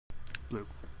Blue.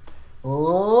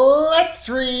 Let's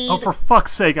read. Oh, for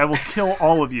fuck's sake, I will kill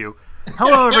all of you.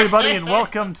 Hello, everybody, and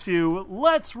welcome to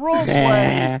Let's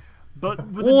Roleplay, but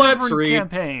with a different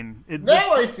campaign.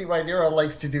 Now I see why Nero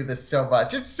likes to do this so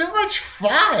much. It's so much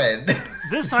fun!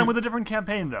 This time with a different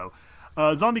campaign, though.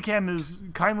 Zombiecam has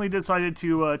kindly decided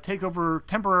to take over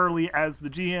temporarily as the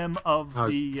GM of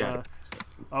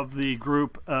the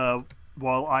group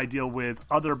while I deal with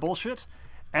other bullshit.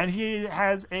 And he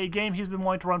has a game he's been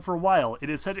wanting to run for a while. It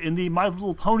is set in the My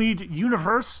Little Ponied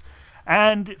universe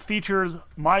and features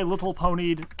My Little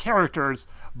Ponied characters,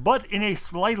 but in a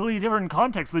slightly different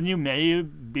context than you may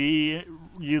be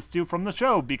used to from the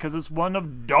show, because it's one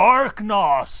of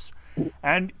darkness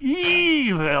and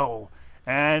evil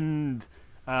and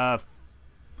I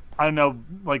don't know,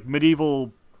 like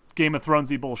medieval Game of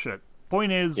Thronesy bullshit.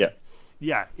 Point is,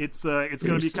 yeah, it's going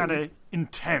to be kind of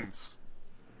intense.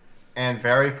 And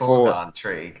very full of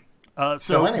intrigue.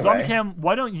 So anyway. Zombiecam,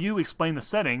 why don't you explain the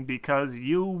setting, because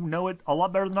you know it a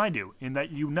lot better than I do, in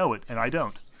that you know it and I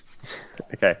don't.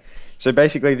 Okay, so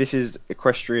basically this is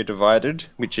Equestria Divided,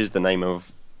 which is the name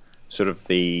of sort of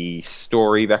the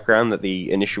story background that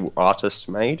the initial artist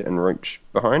made and wrote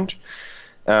behind.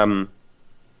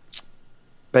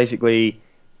 Basically,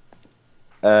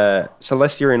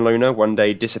 Celestia and Luna one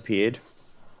day disappeared,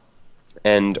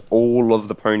 and all of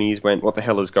the ponies went, what the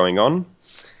hell is going on?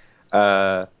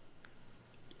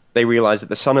 They realized that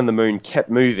the sun and the moon kept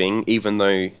moving, even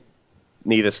though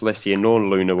neither Celestia nor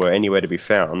Luna were anywhere to be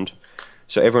found.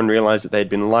 So everyone realized that they had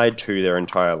been lied to their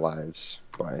entire lives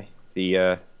by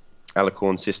the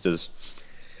Alicorn sisters.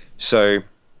 So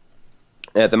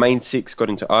the main six got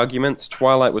into arguments.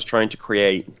 Twilight was trying to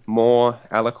create more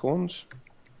Alicorns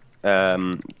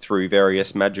through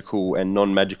various magical and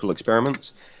non-magical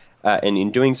experiments. And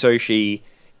in doing so, she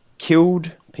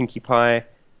killed Pinkie Pie,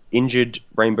 injured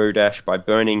Rainbow Dash by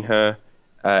burning her,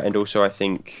 and also, I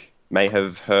think, may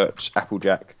have hurt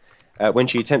Applejack. When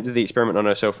she attempted the experiment on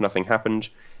herself, nothing happened,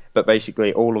 but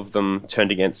basically all of them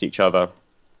turned against each other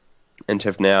and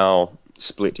have now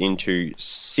split into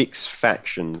 6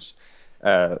 factions.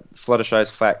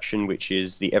 Fluttershy's faction, which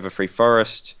is the Everfree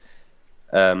Forest,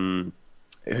 who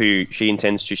she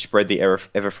intends to spread the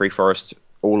Everfree Forest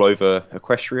all over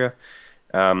Equestria.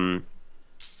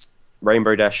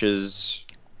 Rainbow Dash's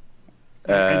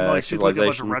and like she's like a bunch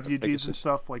of civilization, refugees and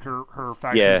stuff. Like her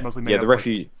faction is mostly made up.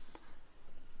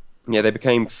 Yeah, they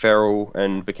became feral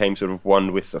and became sort of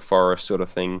one with the forest sort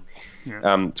of thing.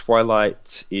 Yeah.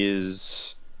 Twilight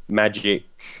is magic.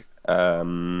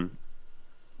 They're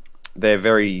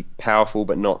very powerful,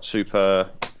 but not super.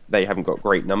 They haven't got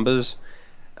great numbers.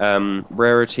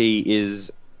 Rarity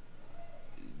is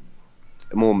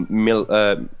more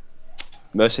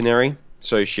mercenary,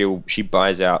 so she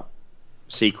buys out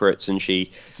secrets and she's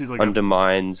like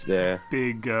undermines their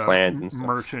big plans and stuff.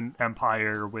 Merchant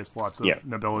empire with lots of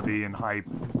nobility and high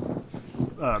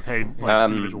paid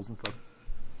individuals and stuff.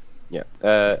 Yeah.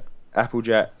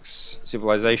 Applejack's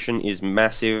civilization is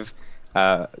massive.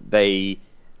 They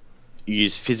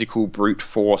use physical brute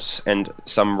force and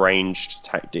some ranged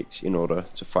tactics in order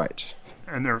to fight.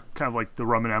 And they're kind of like the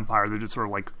Roman Empire. They're just sort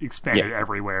of like expanded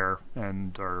everywhere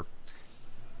and are...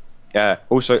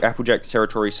 Also, Applejack's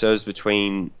territory serves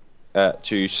between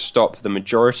to stop the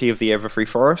majority of the Everfree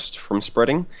Forest from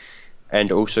spreading, and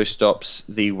also stops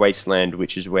the Wasteland,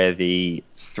 which is where the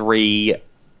 3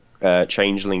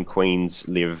 changeling queens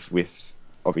live with,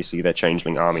 obviously, their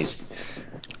changeling armies.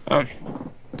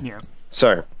 Yeah.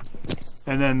 So...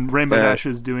 And then Rainbow Dash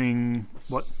is doing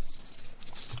what?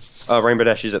 Rainbow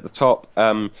Dash is at the top.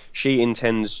 She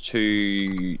intends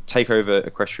to take over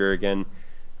Equestria again,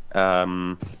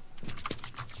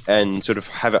 and sort of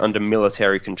have it under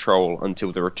military control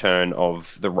until the return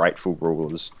of the rightful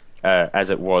rulers, as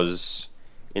it was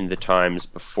in the times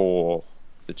before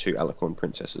the 2 Alicorn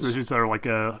princesses. So she's sort of like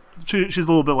she's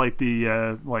a little bit like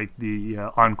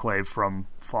the Enclave from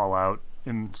Fallout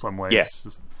in some ways. Yeah.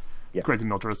 Just crazy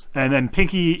militarist. And then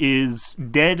Pinkie is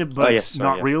dead, but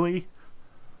not really.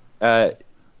 Well,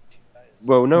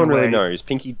 no one really knows.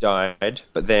 Pinkie died,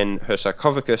 but then her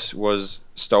sarcophagus was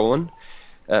stolen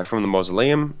from the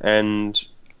mausoleum, and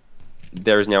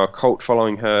there is now a cult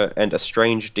following her and a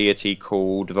strange deity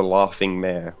called the Laughing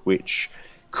Mare, which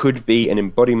could be an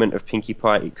embodiment of Pinkie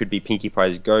Pie. It could be Pinkie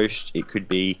Pie's ghost. It could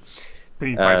be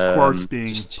Pinkie Pie's corpse being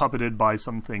puppeted by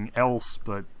something else,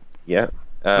 but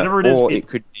whatever it is,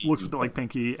 it looks a bit like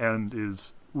Pinkie and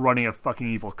is running a fucking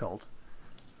evil cult.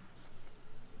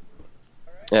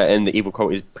 And the evil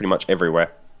cult is pretty much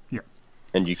everywhere. Yeah.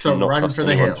 And you cannot run trust for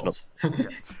the anyone hills.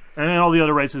 And then all the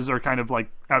other races are kind of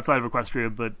like outside of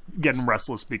Equestria, but getting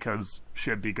restless because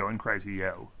should be going crazy,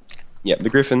 yo. Yep, the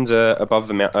griffins are above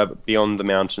the beyond the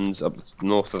mountains, up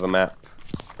north of the map.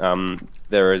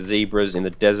 There are zebras in the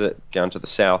desert down to the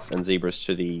south, and zebras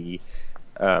to the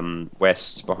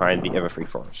west behind the Everfree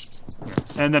Forest.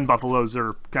 Yeah. And then buffaloes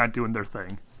are kind of doing their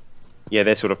thing. Yeah,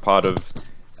 they're sort of part of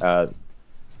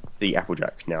the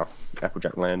Applejack now,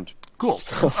 Applejack land. Cool.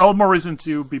 All more reason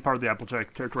to be part of the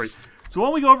Applejack territory. So why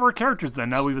don't we go over our characters then?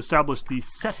 Now we've established the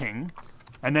setting,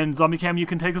 and then Zombiecam, you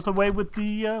can take us away with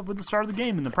the start of the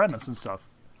game and the premise and stuff.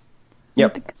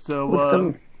 Yep.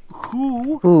 So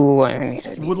who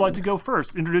would like to go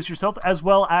first? Introduce yourself, as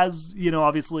well as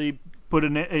obviously put a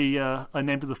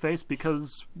name to the face,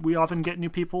 because we often get new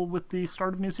people with the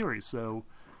start of new series. So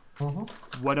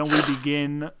why don't we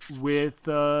begin with?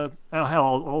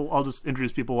 I'll just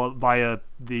introduce people via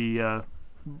the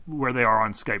where they are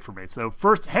on Skype for me. So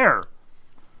first, Hare.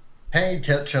 Hey,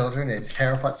 children, it's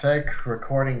Hare Futsek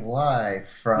recording live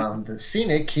from the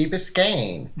scenic Key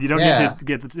Biscayne. You don't need to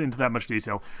get into that much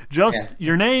detail. Just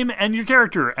your name and your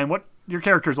character, and what your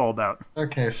character is all about.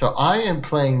 Okay, so I am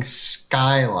playing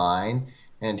Skyline,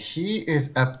 and he is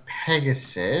a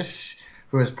Pegasus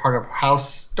who is part of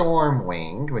House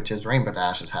Stormwing, which is Rainbow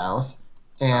Dash's house.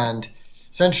 And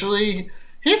essentially,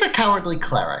 he's a cowardly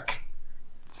cleric.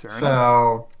 Fair enough.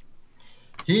 So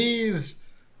he's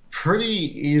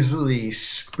pretty easily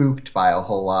spooked by a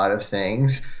whole lot of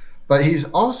things, but he's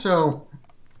also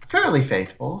fairly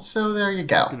faithful, so there you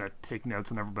go. I'm going to take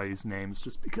notes on everybody's names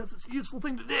just because it's a useful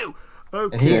thing to do.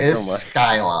 Okay. And he is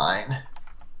Skyline.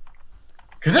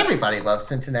 Because everybody loves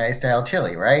Cincinnati-style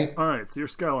chili, right? Alright, so you're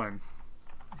Skyline.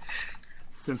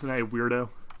 Cincinnati weirdo.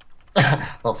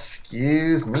 Well,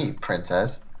 excuse me,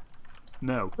 princess.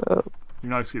 No.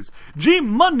 You're not excused. G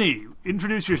Money!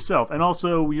 Introduce yourself, and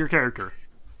also your character.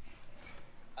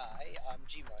 Hi, I'm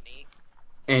G Money.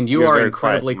 And you are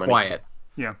incredibly quiet.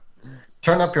 Yeah.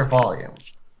 Turn up your volume.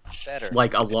 Better.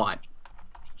 Like a lot.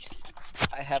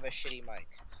 I have a shitty mic.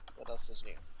 What else is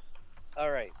new?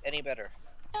 Alright, any better?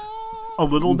 A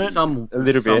little bit? A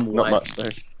little bit, not much though.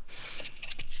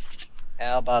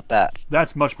 How about that?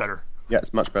 That's much better. Yeah,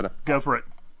 it's much better. Go for it.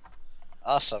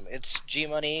 Awesome. It's G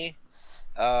Money.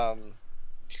 I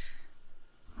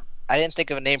didn't think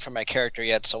of a name for my character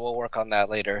yet, so we'll work on that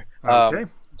later. Okay.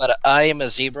 But I am a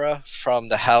zebra from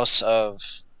the house of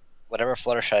whatever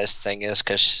Fluttershy's thing is,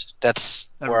 because that's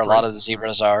where a lot of the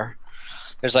zebras are.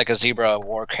 There's like a zebra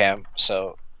war camp,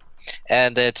 so,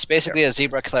 and it's basically a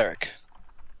zebra cleric.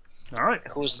 All right.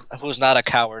 Who's not a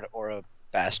coward or a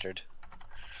bastard.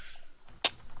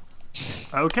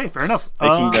 Okay, fair enough.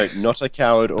 Making note, not a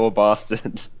coward or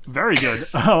bastard. Very good.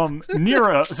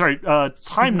 Nero, sorry,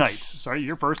 Time Knight. Sorry,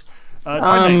 you're first.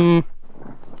 Time Knight.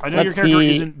 I know your character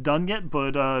isn't done yet,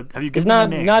 but have you given him a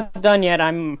name? It's not done yet.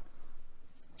 I'm.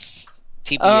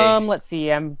 TBA. Let's see.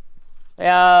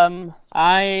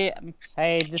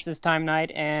 Hey, this is Time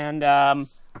Knight, and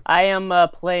I am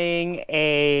playing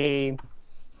a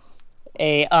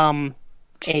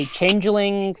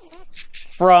changeling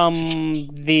from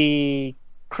the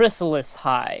Chrysalis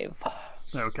Hive.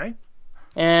 Okay.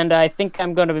 And I think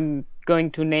I'm going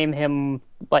to name him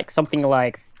like something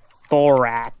like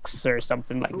Thorax or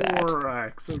something like that.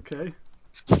 Thorax, okay.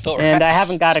 Thorax. And I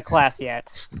haven't got a class yet.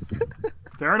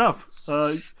 Fair enough.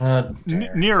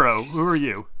 Nero, who are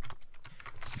you?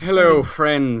 Hello,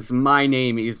 friends. My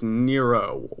name is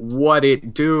Nero. What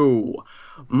it do?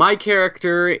 My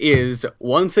character is,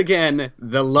 once again,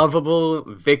 the lovable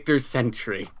Victor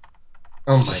Sentry.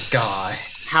 Oh my god.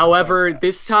 However,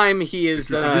 this time he is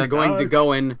going to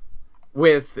go in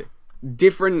with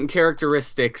different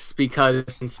characteristics, because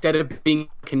instead of being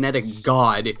a kinetic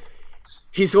god,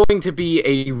 he's going to be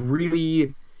a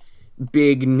really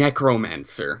big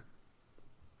necromancer.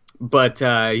 But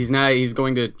he's not. He's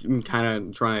going to kind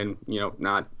of try and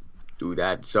not do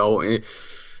that. So,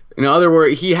 in other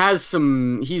words, he has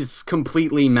some. He's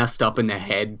completely messed up in the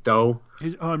head, though.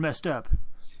 He's messed up.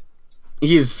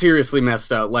 He is seriously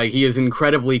messed up. Like, he is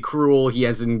incredibly cruel. He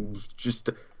has just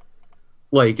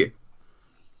like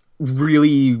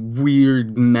really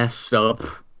weird, messed up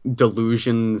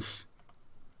delusions.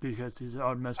 Because he's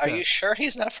all messed up. Are you sure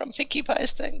he's not from Pinkie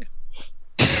Pie's thing?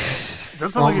 Doesn't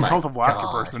sound like a cult of laughter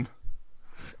person.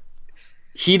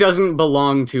 He doesn't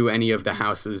belong to any of the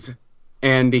houses,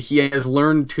 and he has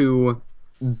learned to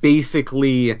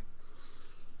basically.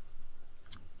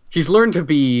 He's learned to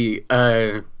be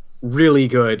really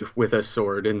good with a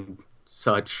sword and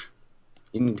such,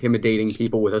 intimidating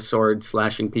people with a sword,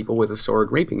 slashing people with a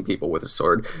sword, raping people with a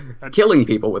sword, killing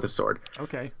people with a sword.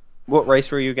 Okay. What race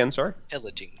were you again, sorry?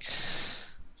 Pillaging.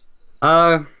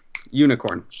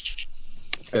 Unicorn.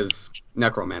 As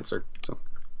necromancer. So.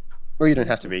 Well, you don't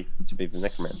have to be the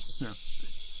necromancer. No.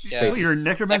 Yeah. Wait, you're a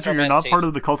necromancer. You're not part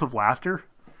of the cult of laughter.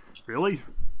 Really?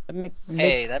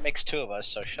 Hey, that makes 2 of us.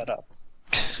 So shut up.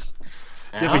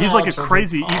 Yeah, but he's like a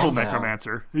crazy evil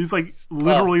necromancer. He's like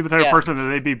literally the type of person that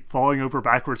they'd be falling over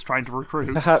backwards trying to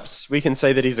recruit. Perhaps we can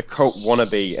say that he's a cult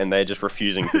wannabe and they're just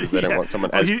refusing because they don't want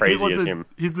someone as crazy as him.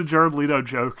 He's the Jared Leto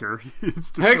Joker.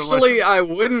 Actually, I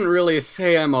wouldn't really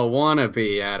say I'm a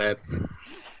wannabe at it.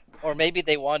 Or maybe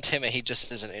they want him and he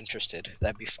just isn't interested.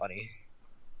 That'd be funny.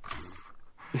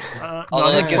 No,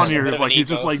 that's funnier. Like he's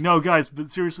just like, no, guys, but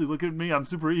seriously, look at me. I'm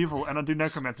super evil, and I do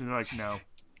necromancy. And they're like, no.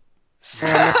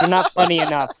 You're not funny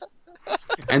enough.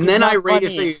 And then I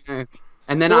raise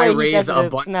a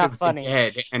bunch of the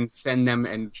dead and send them,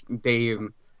 and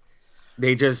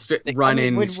they just run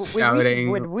in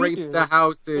shouting, "Rape the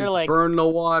houses, burn the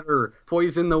water,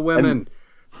 poison the women."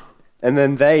 And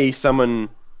then they summon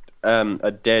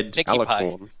a dead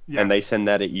alicorn, and they send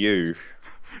that at you.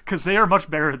 Because they are much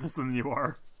better at this than you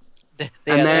are.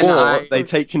 They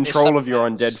take control of your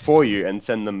undead for you and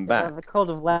send them back. The cult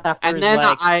of laughter and is then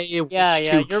like,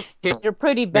 you're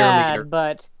pretty bad,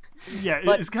 but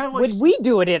it's kind of like when we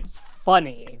do it, it's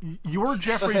funny. You're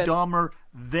Jeffrey Dahmer.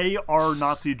 They are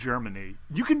Nazi Germany.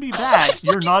 You can be bad.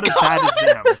 You're not as bad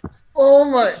as them. Oh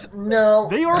my no!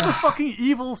 They are the fucking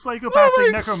evil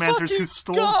psychopathic necromancers who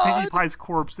stole Pinkie Pie's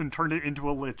corpse and turned it into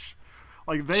a lich.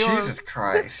 Like they Jesus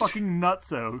Christ. fucking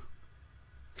nutso.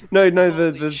 No,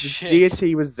 the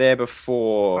deity was there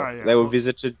before. They were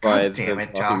visited by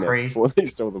Joffrey. before they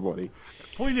stole the body.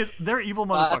 Point is, they're evil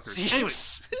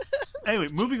motherfuckers. Anyway,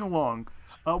 moving along.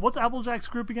 What's Applejack's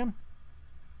group again?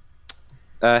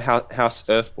 House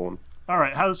Earthborn.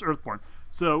 Alright, House Earthborn.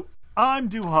 So, I'm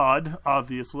Duhad,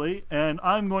 obviously, and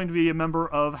I'm going to be a member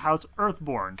of House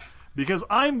Earthborn. Because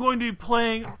I'm going to be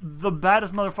playing the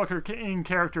baddest motherfucker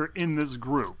character in this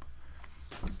group.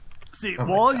 See,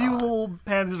 while you little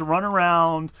pansies run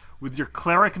around with your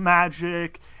cleric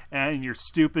magic and your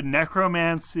stupid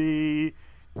necromancy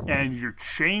and your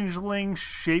changeling,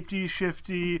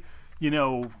 shapety-shifty,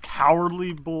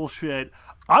 cowardly bullshit,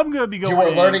 I'm going to be going You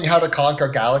were learning how to conquer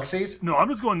galaxies? No, I'm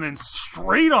just going then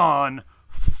straight on,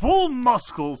 full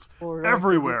muscles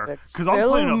everywhere. Because I'm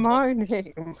playing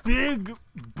a big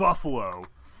buffalo.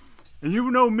 And you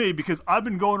know me, because I've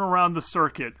been going around the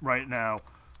circuit right now.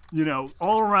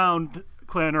 All around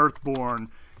Clan Earthborn,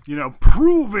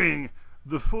 proving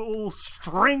the full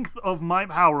strength of my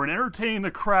power and entertaining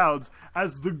the crowds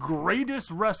as the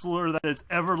greatest wrestler that has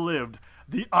ever lived,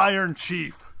 the Iron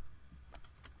Chief.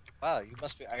 Wow, you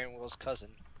must be Iron Will's cousin.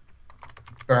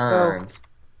 Burn.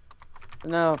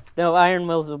 No, Iron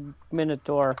Will's a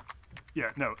Minotaur. Yeah,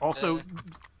 no, also...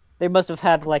 They must have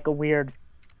had, like, a weird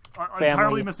family.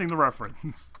 Entirely missing the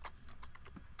reference.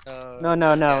 No.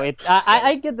 Yeah.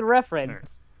 I get the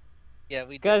reference. Yeah,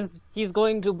 we do. Because he's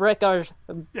going to break our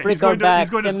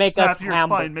backs and make us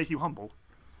humble. Spine, make you humble.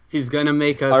 He's gonna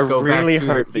make us go really back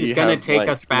hope to. He's gonna take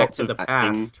us back to the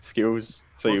past. Skills,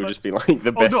 so you'll just be like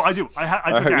the best. Oh no, I do.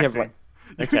 I took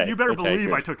acting. You better believe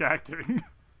good. I took acting.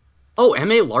 Oh,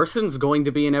 M.A. Larson's going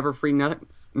to be an Everfree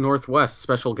Northwest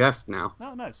special guest now.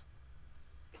 Oh, nice.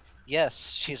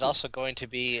 Yes, she's also going to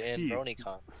be in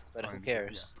BronyCon, but who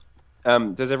cares? Yeah.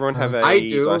 Does everyone have a I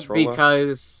do dice roller?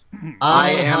 Because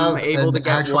I am able to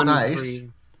get one dice. free.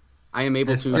 I am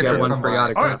able to get one free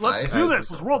autograph. Alright, let's do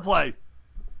this. Let's roleplay.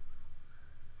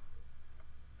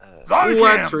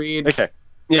 Let's read. Okay.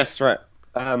 Yes, right.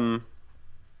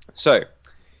 So,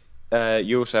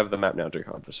 you also have the map now,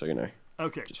 Duhad, just so you know.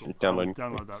 Okay, just cool. downloading.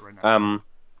 Download that right now.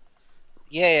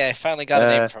 Yeah, I finally got a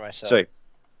name for myself. So,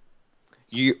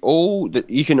 you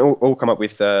can all come up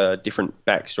with different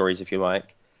backstories if you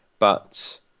like,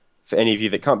 but for any of you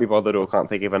that can't be bothered or can't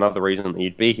think of another reason that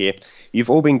you'd be here, you've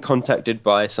all been contacted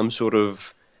by some sort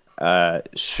of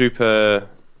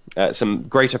some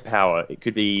greater power. It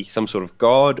could be some sort of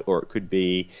god, or it could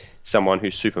be someone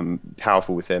who's super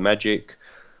powerful with their magic,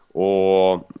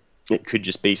 or it could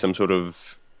just be some sort of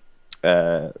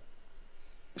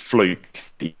fluke.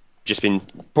 You've just been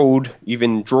pulled. You've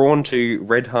been drawn to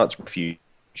Red Heart's Refuge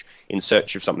in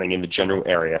search of something in the general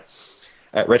area.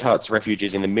 Red Heart's Refuge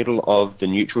is in the middle of the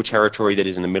neutral territory that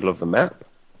is in the middle of the map.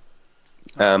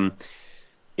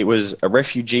 It was a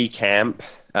refugee camp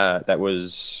that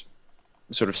was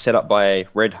sort of set up by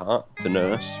Red Heart, the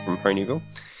nurse from Ponyville.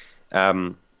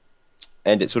 And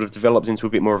it sort of develops into a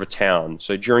bit more of a town.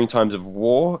 So during times of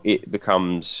war, it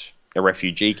becomes a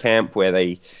refugee camp where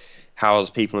they house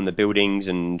people in the buildings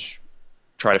and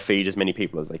try to feed as many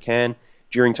people as they can.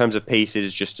 During times of peace, it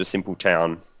is just a simple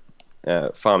town,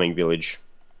 farming village,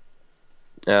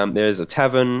 There's a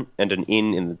tavern and an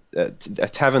inn in the a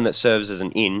tavern that serves as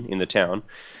an inn in the town.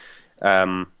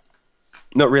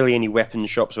 Not really any weapon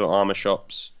shops or armor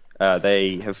shops.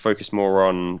 They have focused more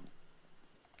on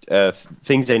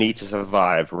things they need to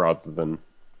survive rather than.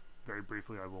 Very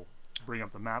briefly, I will bring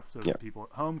up the map so Yep. that people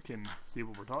at home can see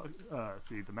what we're talking.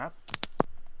 See the map.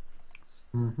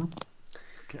 Mm-hmm.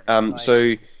 Okay. Nice.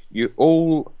 So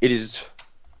it is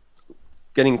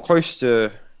getting close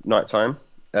to nighttime.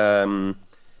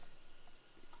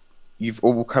 You've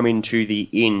all come into the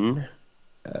inn,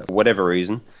 for whatever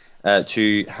reason,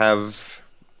 to have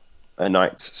a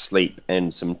night's sleep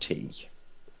and some tea.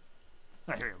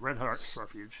 Oh, here, Red Heart's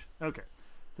Refuge. Okay.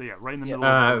 So yeah, right in the middle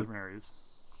of the different areas.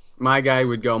 My guy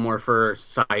would go more for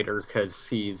cider because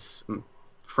he's a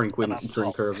frequent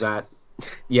drinker of that.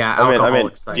 Yeah, I alcoholic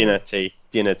meant cider. dinner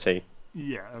tea.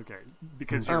 Yeah, okay.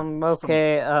 Because you're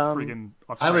okay, some friggin'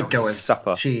 I would go with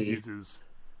Supper. tea. uses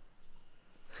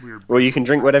weird. Well, you can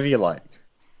drink whatever you like.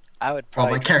 I would Well,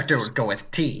 probably. my character would go with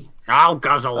tea. I'll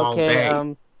guzzle all okay,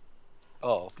 day.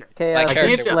 Oh, okay, My I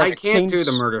character can't, would I can't do change-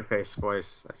 the murder face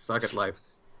voice. I suck at life.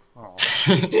 Oh,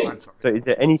 I'm sorry. So, is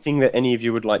there anything that any of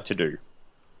you would like to do?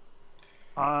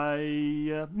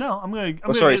 No, I'm gonna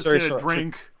sorry, just sorry, get a sorry.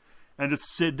 drink and just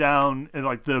sit down in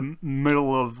like the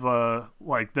middle of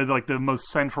like the most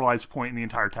centralized point in the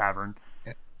entire tavern.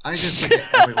 I just look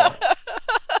at everyone.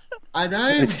 And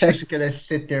I'm just gonna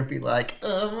sit there and be like,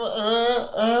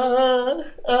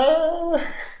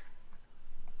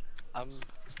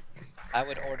 I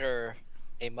would order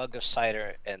a mug of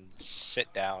cider and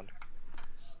sit down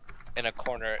in a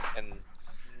corner and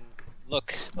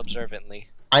look observantly.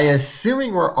 I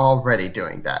assuming we're already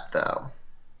doing that though.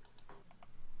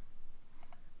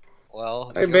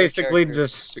 Well, I your basically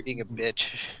character's just- being a bitch.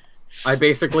 I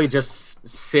basically just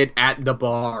sit at the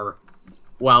bar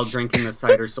while drinking the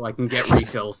cider so I can get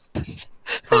refills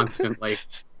constantly.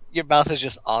 Your mouth is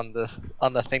just on the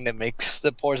thing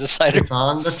that pours the cider. It's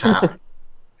on the tap.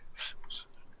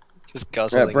 Just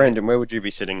guzzling. Brandon, where would you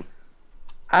be sitting?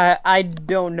 I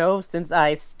don't know, since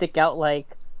I stick out like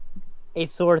a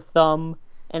sore thumb,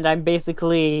 and I'm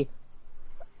basically,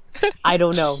 I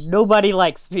don't know. Nobody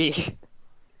likes me.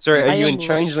 Sorry, are I you am- in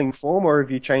changeling form or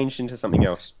have you changed into something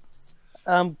else?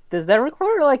 Does that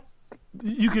require like?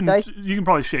 You can Nice.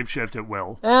 probably shapeshift at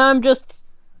will. I'm just,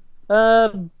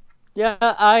 yeah,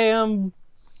 I am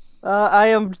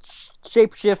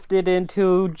shapeshifted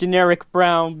into generic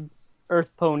brown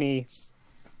earth pony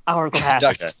hourglass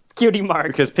Doctor. cutie mark.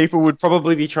 Because people would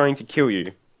probably be trying to kill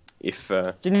you if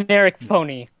Generic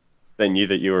pony. they knew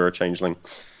that you were a changeling.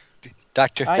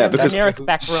 Doctor. I Yeah, am because- generic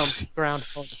background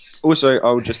pony. Also,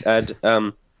 I would just add,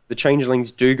 the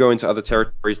changelings do go into other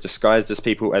territories disguised as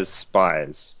people as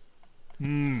spies.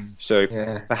 So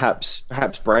Yeah. perhaps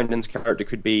Brandon's character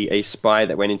could be a spy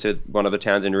that went into one of the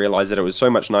towns and realized that it was so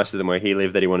much nicer than where he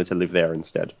lived that he wanted to live there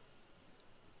instead.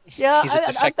 Yeah, He's a I'm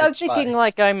defected thinking spy.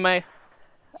 like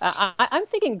I'm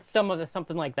thinking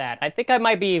something like that. I think I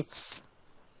might be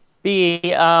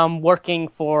working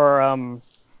for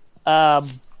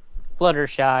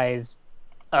Fluttershy's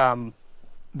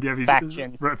The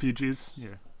Faction. refugees. Yeah.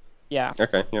 yeah.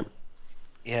 Okay, yeah.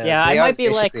 Yeah, they I are might be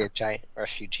like- basically a giant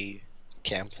refugee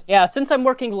camp. Yeah, since I'm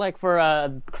working like for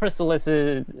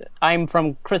Chrysalis's, I'm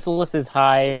from Chrysalis's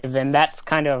hive, and that's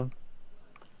kind of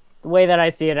the way that I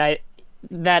see it.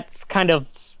 That's kind of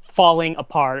falling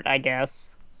apart, I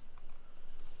guess.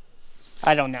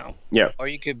 I don't know. Or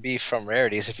you could be from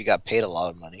Rarities if you got paid a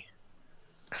lot of money.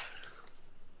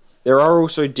 There are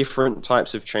also different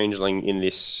types of changeling in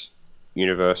this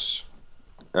universe,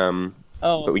 Oh,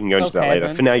 but we can go into that okay, later.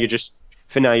 then. For now,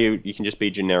 you can just be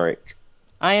generic.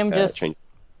 I am just change.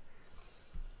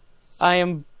 I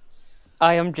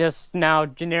am just now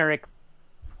generic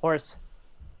horse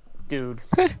dude.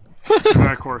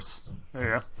 Of course. There you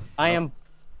go. I am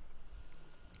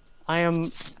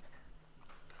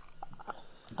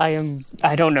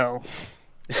I don't know.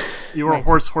 You are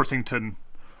Nice. Horsington.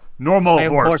 Normal I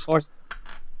am horse.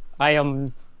 I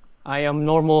am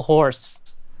normal horse.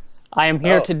 I am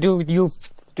here to do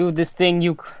this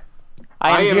thing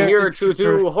I am here to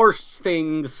do horse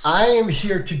things. I am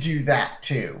here to do that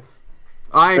too.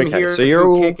 I'm Okay, here so you're to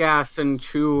all- kick ass and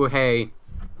chew hay.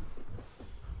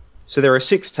 So there are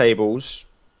 6 tables.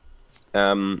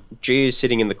 G is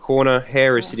sitting in the corner.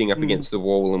 Hare is sitting up against the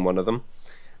wall in one of them.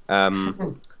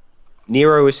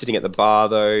 Nero is sitting at the bar,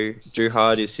 though.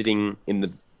 Duhad is sitting in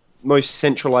the most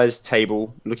centralized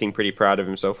table, looking pretty proud of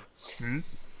himself.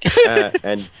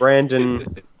 And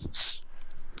Brandon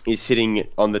is sitting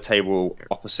on the table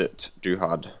opposite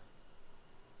Duhad.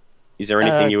 Is there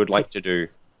anything you would like to do?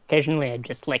 Occasionally I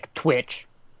just like twitch.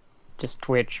 Just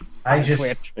Twitch. I'm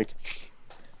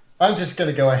just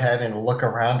gonna go ahead and look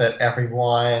around at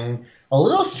everyone, a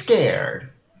little scared,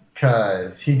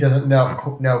 because he doesn't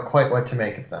know quite what to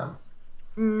make of them.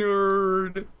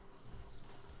 Nerd.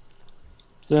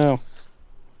 So.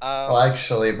 Well,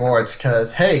 actually, more it's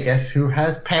because, hey, guess who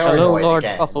has paranoid Hello, large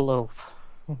again? buffalo.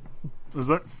 Is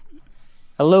that?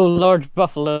 Hello, large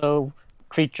buffalo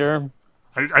creature.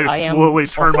 I slowly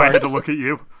turn my head to look at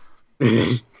you.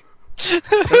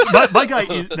 my guy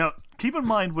is now. Keep in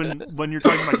mind when you're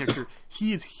talking about my character,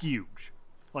 he is huge.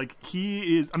 Like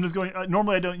he is. I'm just going.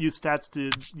 Normally, I don't use stats to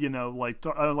I don't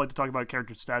like to talk about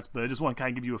character stats, but I just want to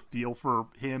kind of give you a feel for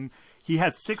him. He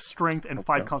has 6 strength and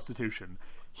 5 constitution.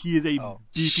 He is a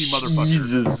beefy motherfucker.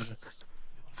 Jesus.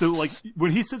 So like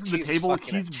when he sits at the table,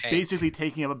 he's a tank. basically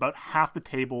taking up about half the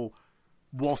table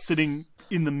while sitting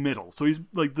in the middle. So he's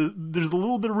like there's a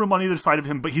little bit of room on either side of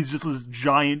him, but he's just this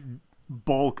giant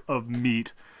bulk of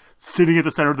meat sitting at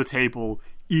the center of the table,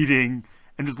 eating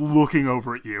and just looking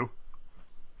over at you.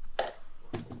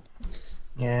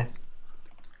 Yeah.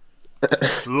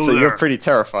 Hello So there. you're pretty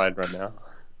terrified right now.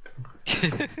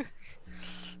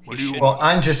 What do you Well,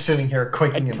 I'm just sitting here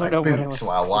quaking in my don't know what I boots was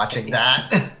while watching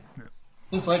that.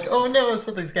 It's like, oh no,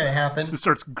 something's gonna happen. Just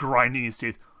starts grinding his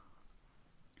teeth.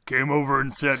 Came over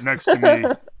and sat next to me.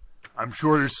 I'm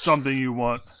sure there's something you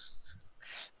want.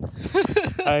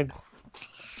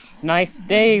 Nice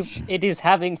day it is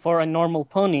having for a normal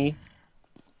pony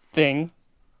thing.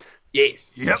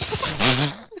 Yes. Yep.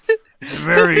 It's a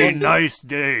very nice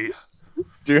day.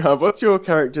 Duhad, what's your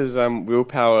character's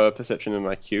willpower, perception, and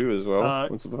IQ as well?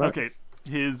 What's up with that? Okay,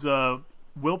 his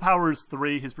willpower is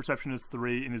 3, his perception is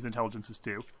 3, and his intelligence is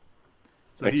 2.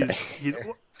 So Okay. he's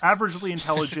averagely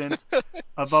intelligent,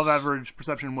 above average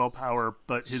perception and willpower,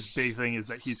 but his big thing is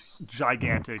that he's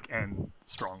gigantic and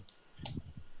strong.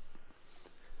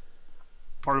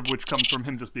 Part of which comes from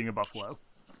him just being a buffalo.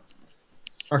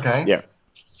 Okay. Yeah.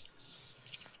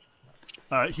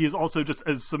 He is also, just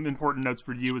as some important notes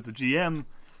for you as the GM,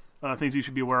 things you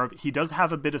should be aware of. He does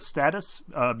have a bit of status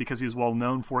because he is well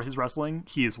known for his wrestling.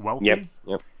 He is wealthy.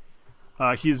 Yep.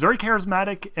 He is very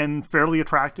charismatic and fairly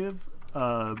attractive,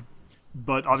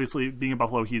 but obviously, being a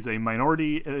buffalo, he's a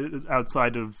minority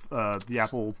outside of the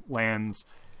Apple lands.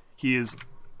 He is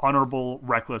honorable,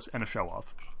 reckless, and a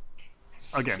show-off.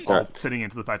 Again, all fitting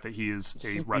into the fact that he is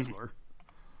a wrestler.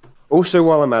 Also,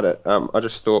 while I'm at it, I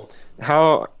just thought,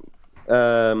 how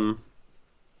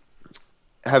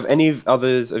have any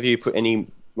others of you put any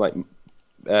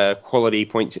quality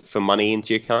points for money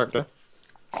into your character?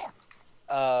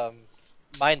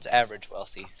 Mine's average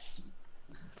wealthy.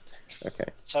 Okay.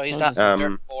 So he's not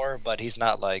dirt poor, but he's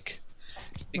not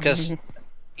because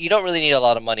you don't really need a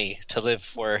lot of money to live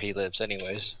where he lives,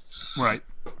 anyways. Right.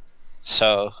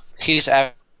 So he's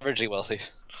averagely wealthy.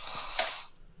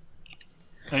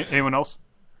 Anyone else?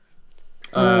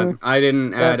 I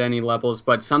didn't add any levels,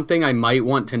 but something I might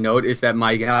want to note is that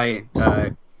my guy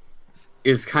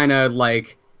is kind of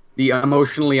like the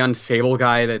emotionally unstable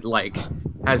guy that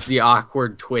has the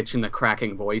awkward twitch and the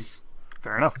cracking voice.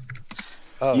 Fair enough.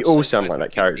 Oh, You all sound like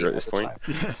that character at this point.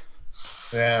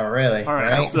 Yeah, really. All right.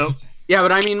 Right? So Yeah,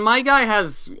 but I mean, my guy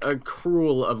has a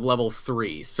cruel of level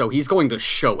 3, so he's going to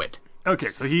show it.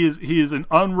 okay, so he is an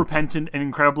unrepentant and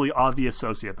incredibly obvious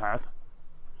sociopath.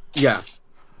 Yeah.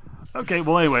 Okay,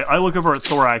 well anyway, I look over at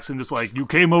Thorax and just like, you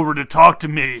came over to talk to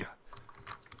me.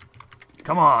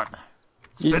 Come on.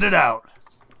 Spit it out.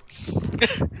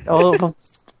 Oh,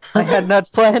 I had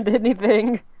not planned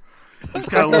anything. This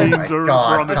guy leans over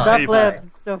God, on the Tom. Not table.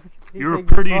 planned. So You're a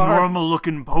anything pretty far. normal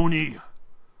looking pony.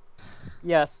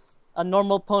 Yes, a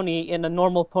normal pony in a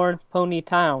normal pony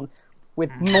town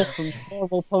with multiple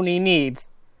normal pony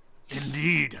needs.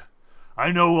 Indeed.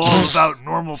 I know all about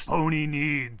normal pony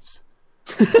needs.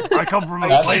 I come from a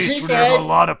That's what place she where there's a said.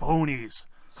 lot of ponies.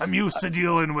 I'm used to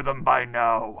dealing with them by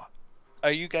now.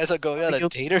 Are you guys going on a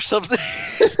date or something?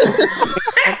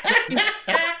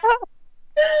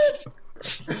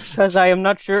 Because I am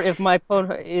not sure if my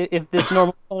if this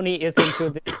normal pony is into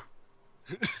this.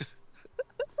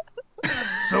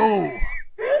 So,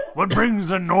 what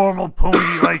brings a normal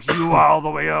pony like you all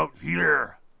the way out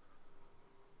here?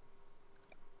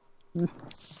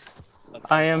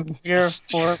 I am here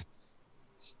for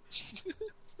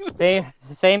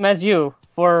same as you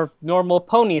for normal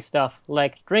pony stuff,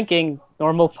 like drinking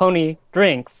normal pony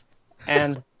drinks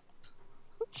and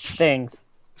things.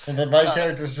 And then my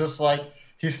character's just like,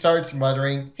 he starts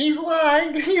muttering, he's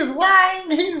lying, he's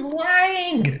lying, he's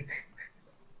lying!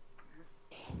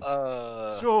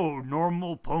 So,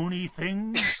 normal pony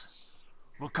things?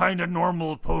 What kind of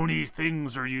normal pony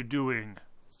things are you doing?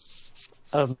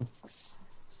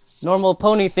 normal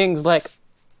pony things like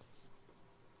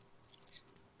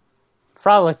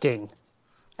frolicking.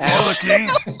 Frolicking?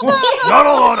 Not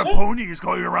a lot of ponies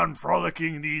going around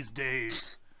frolicking these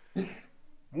days.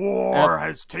 War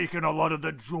has taken a lot of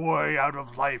the joy out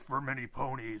of life for many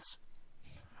ponies.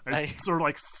 I sort of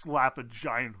like slap a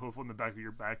giant hoof on the back of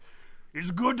your back.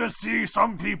 It's good to see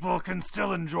some people can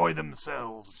still enjoy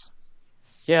themselves.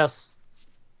 Yes.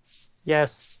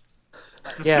 Yes.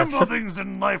 The simple things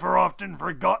in life are often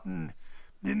forgotten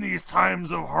in these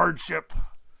times of hardship.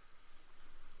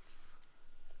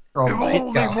 Oh if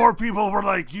only more people were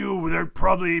like you, there'd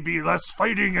probably be less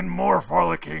fighting and more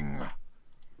frolicking.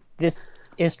 This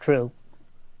is true.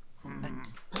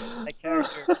 My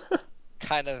character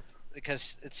kind of,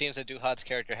 because it seems that Duhad's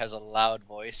character has a loud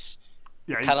voice.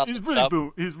 Yeah,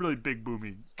 he's really big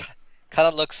booming. Kind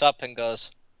of looks up and goes,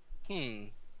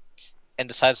 and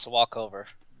decides to walk over.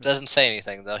 Doesn't say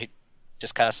anything though. He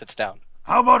just kind of sits down.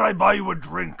 How about I buy you a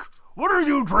drink? What are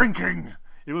you drinking?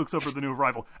 He looks over at the new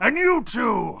arrival. And you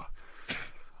too!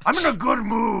 I'm in a good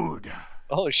mood.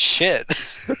 Oh shit.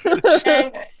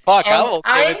 Fuck, I'm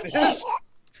okay with this.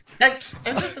 I'm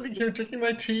just sitting here drinking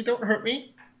my tea. Don't hurt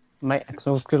me. My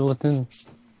exoskeleton.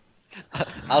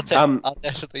 I'll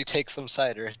definitely take some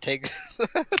cider.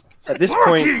 At this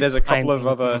point, there's a couple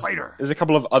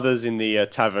of others in the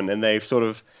tavern, and they've sort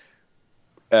of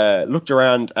looked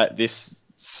around at this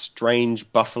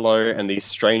strange buffalo and these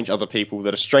strange other people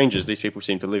that are strangers. These people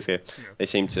seem to live here. Yeah. They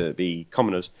seem to be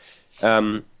commoners.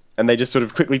 And they just sort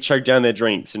of quickly choke down their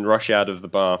drinks and rush out of the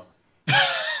bar.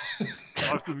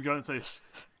 Austin, go and say,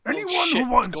 anyone who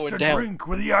wants to drink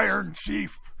with the Iron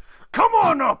Chief, come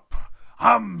on up.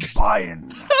 I'm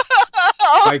buying.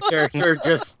 My character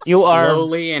just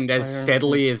slowly and as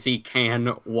steadily as he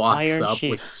can walks up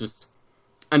Chief. With just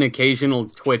an occasional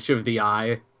twitch of the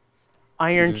eye.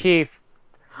 Iron Chief.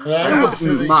 I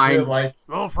wouldn't mind.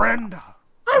 Little friend.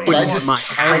 I just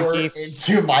cower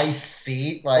into my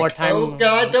seat like, oh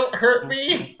god, don't hurt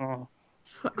me.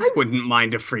 I wouldn't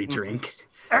mind a free drink.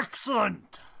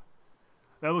 Excellent.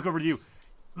 Now look over to you.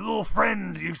 Little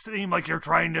friend, you seem like you're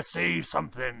trying to say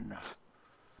something.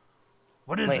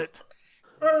 What is it?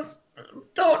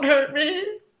 Don't hurt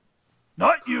me.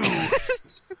 Not you.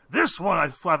 This one, I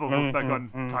slap him back on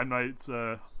Time Knight's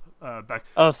back.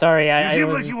 Oh, sorry. You seem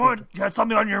like you had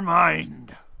something on your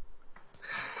mind.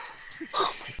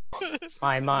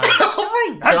 My mind. Oh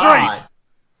my That's god.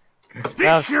 Right.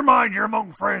 Speak your mind. You're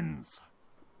among friends.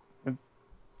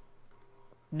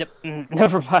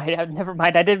 Never mind. Never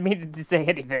mind. I didn't mean to say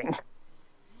anything.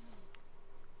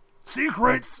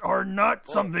 Secrets are not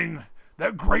something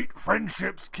that great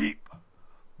friendships keep.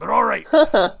 But all right.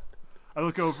 I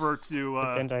look over to.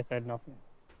 And I said nothing.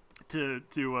 To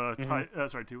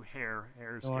Hare.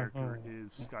 Hare's character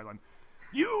is Skyline.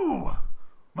 You.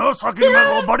 I was talking to my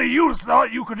little buddy. You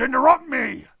thought you could interrupt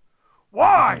me.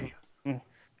 Why?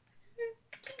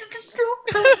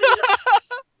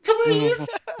 Please.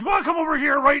 You want to come over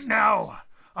here right now?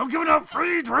 I'm giving out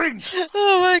free drinks.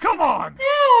 Oh my Come on.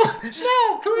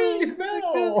 No, please,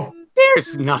 no.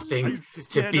 There's nothing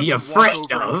to be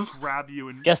afraid of.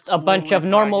 Just a bunch of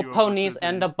normal ponies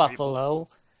and a buffalo,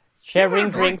 sharing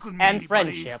drinks and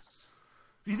friendship.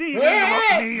 You think you can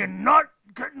interrupt me and not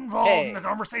get involved in the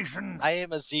conversation? I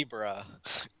am a zebra.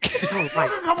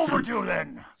 Come over to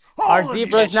then. Are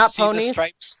zebras not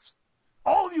ponies?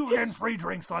 All you get free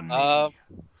drinks on me.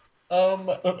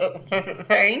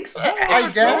 Thanks.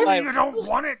 I guess you don't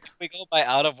want it. If we go by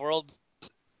out of world,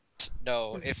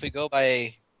 no. If we go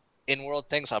by in world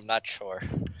things, I'm not sure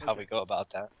how we go about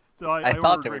that. So I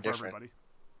thought they were different.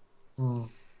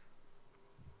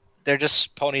 They're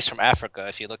just ponies from Africa,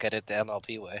 if you look at it the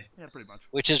MLP way. Yeah, pretty much.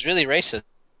 Which is really racist.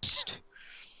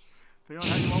 Depending on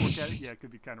how you want to look at it, yeah, it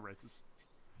could be kind of racist.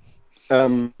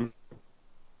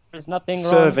 There's nothing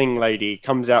wrong. Serving lady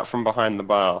comes out from behind the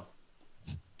bar,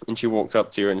 and she walks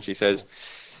up to you and she says,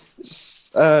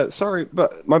 sorry,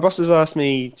 but my boss has asked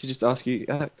me to just ask you,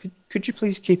 could you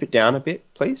please keep it down a bit,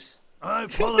 please? I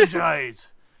apologize.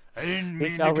 I didn't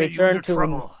mean to get you into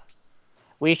trouble.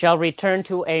 We shall return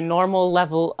to a normal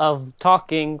level of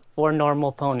talking for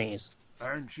normal ponies.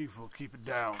 Iron Chief will keep it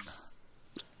down.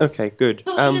 Okay, good.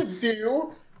 Please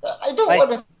do. I don't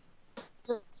want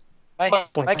to...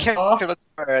 My character looks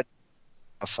for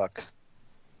oh, fuck.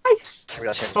 I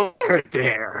swear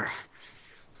there.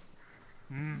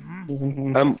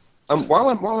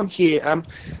 While I'm here,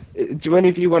 do any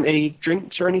of you want any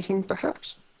drinks or anything,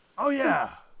 perhaps? Oh,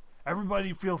 yeah.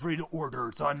 Everybody feel free to order.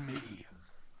 It's on me.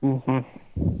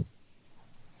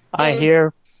 I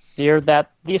hear that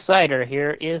the cider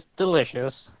here is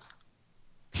delicious.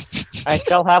 I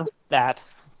shall have that.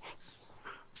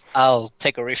 I'll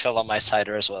take a refill on my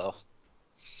cider as well.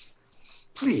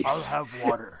 Please. I'll have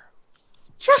water.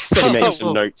 Just She a makes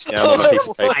some notes down on a piece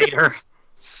of paper. cider.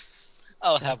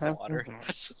 I'll have water.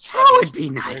 That would be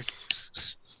nice.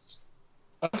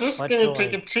 I'm just What gonna joy.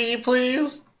 take a tea,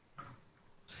 please.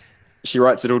 She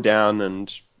writes it all down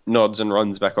and nods and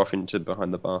runs back off into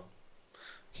behind the bar.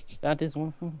 That is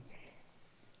one.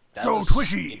 That So, was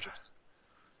Twishy, interesting.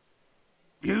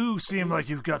 you seem like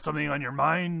you've got something on your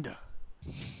mind.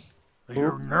 Like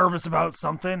you're nervous about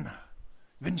something.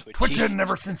 You've been Twitchy. twitching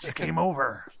ever since you came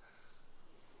over.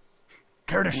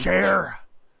 Care to share?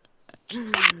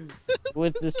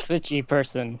 With this twitchy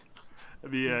person.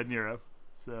 That'd be Nero.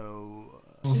 So,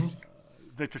 Mm-hmm.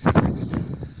 Victor.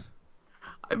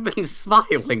 I've been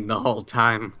smiling the whole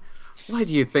time. Why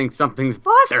do you think something's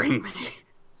bothering me?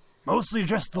 Mostly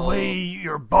just the way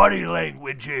your body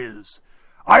language is.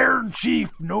 Iron Chief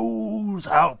knows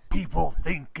how people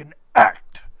think and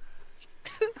act.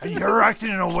 And you're acting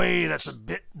in a way that's a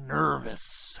bit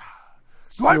nervous.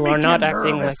 Do I You make are not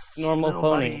acting like nervous, normal little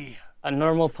pony. buddy? A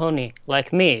normal pony.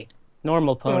 Like me.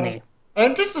 Normal pony.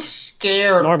 I'm just a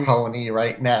scared Norm- pony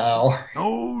right now.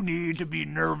 No need to be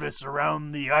nervous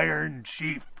around the Iron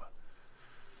Chief.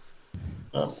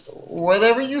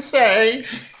 Whatever you say.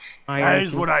 That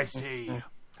is what I say.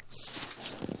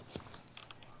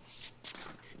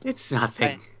 It's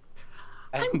nothing.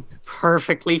 I- I'm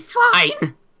perfectly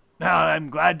fine. Now, I'm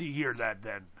glad to hear that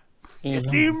then. You Mhm.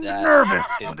 seem That nervous,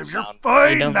 didn't but if you're sound-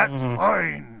 fine, don't- that's mhm.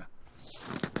 fine.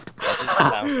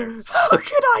 How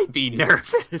could I be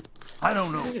nervous? I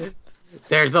don't know.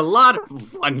 There's a lot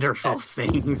of wonderful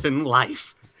things in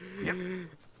life. Yep. There And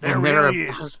they're really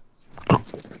about- is.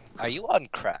 Are you on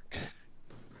crack?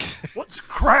 What's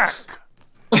crack?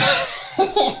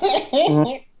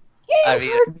 I I've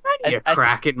mean, heard many a I-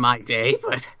 crack in my day,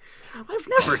 but I've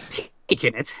never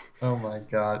taken it. Oh my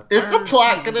god. Is the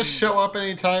plot gonna show up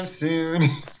anytime soon?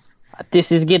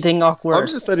 This is getting awkward. I'm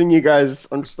just letting you guys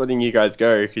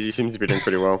go because you seem to be doing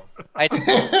pretty well. I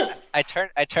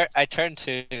turned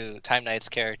to Time Knight's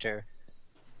character,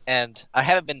 and I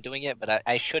haven't been doing it, but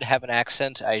I should have an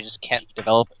accent. I just can't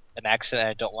develop an accent. And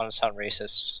I don't want to sound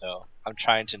racist, so I'm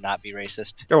trying to not be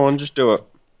racist. Go on, just do it.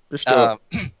 Just do it.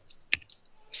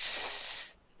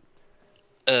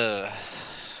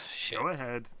 Shit. Go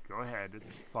ahead.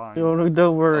 It's fine.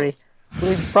 Don't worry.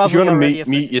 We've If probably you want already to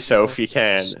mute yourself, you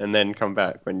can, and then come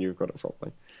back when you've got it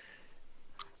properly.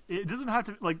 It doesn't have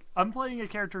to, like, I'm playing a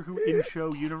character who in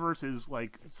show universe is,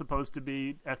 like, supposed to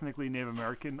be ethnically Native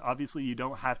American. Obviously, you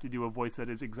don't have to do a voice that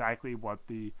is exactly what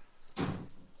the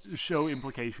show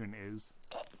implication is.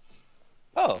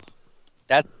 Oh,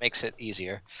 that makes it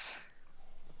easier.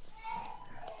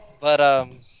 But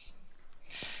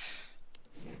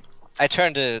I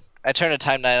turned to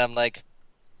Time Knight. I'm like,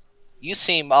 you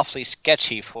seem awfully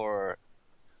sketchy for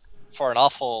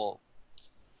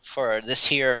this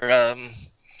here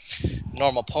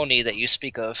normal pony that you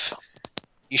speak of.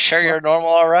 You sure you're normal,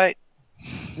 all right?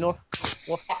 Well,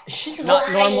 He's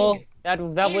not lying. normal. That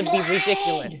would be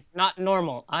ridiculous. Not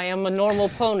normal. I am a normal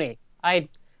pony. I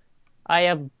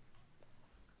have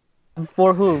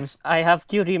 4 hooves. I have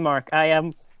cutie mark. I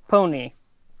am pony.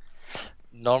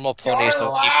 Normal ponies You're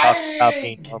don't keep talking about lying.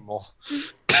 being normal.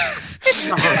 It's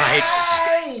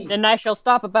alright. Then I shall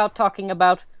stop about talking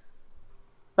about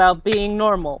being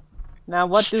normal. Now,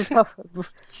 what do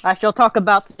I shall talk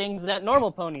about things that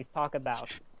normal ponies talk about.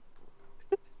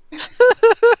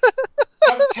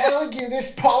 I'm telling you,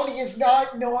 this pony is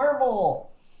not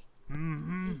normal.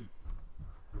 Mm-hmm.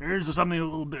 There's something a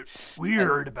little bit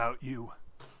weird about you.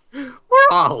 We're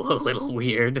all a little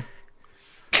weird.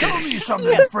 Tell me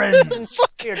something, friends.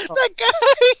 Weird pony. That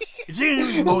guy! It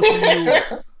seems most of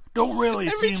you don't really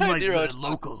Every seem time like Nero the talks,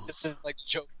 locals. it's just like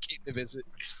Joe came to visit.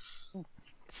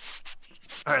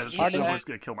 Alright, this Pardon is that.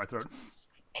 gonna kill my throat.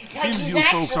 It's Seems he's you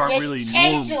folks aren't actually really a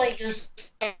normal. changeling or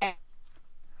something.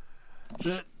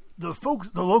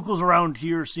 The locals around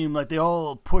here seem like they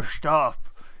all pushed off.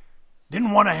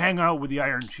 Didn't want to hang out with the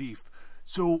Iron Chief.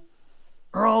 So,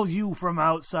 are all you from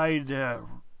outside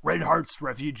Red Heart's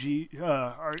refugee?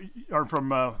 Are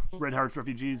from Red Heart's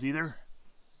refugees either?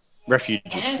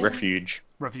 Refuge.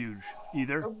 Refuge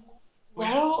either?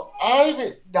 Well,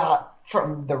 I'm not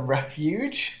from the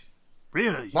refuge.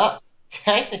 Really? Not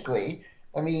technically.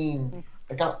 I mean,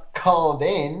 I got called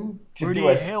in to Where do do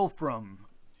you a. hail from?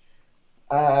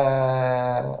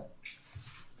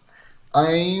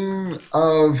 I'm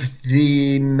of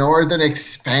the Northern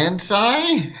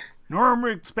Expansi.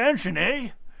 Normal expansion, eh?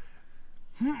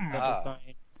 Ah,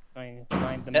 Find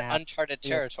the that map. uncharted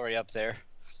territory up there.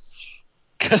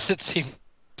 Because it seems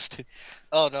to...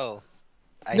 Oh no.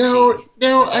 No, see.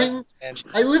 no, And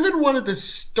I live in one of the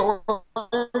storm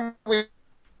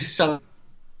settlements.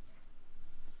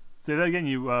 Say that again.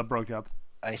 You broke up.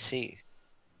 I see.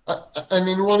 I'm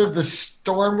in one of the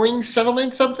Stormwing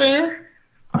settlements up there.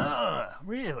 Ah,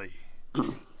 really?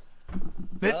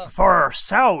 Bit far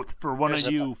south for one of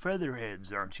you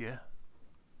featherheads, aren't you?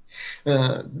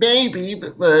 Maybe,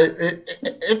 but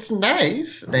it's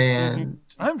nice, and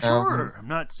I'm sure. I'm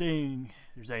not saying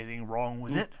there's anything wrong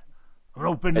with it. I'm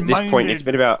open-minded. At this point, it's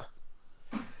been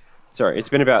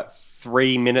about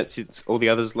 3 minutes since all the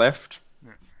others left,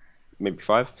 maybe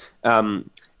 5.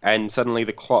 And suddenly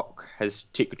the clock has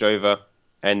ticked over,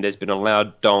 and there's been a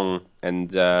loud dong, and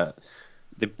the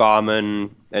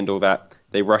barman and all that,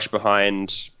 they rush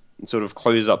behind and sort of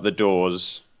close up the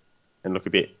doors and look a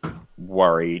bit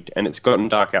worried. And it's gotten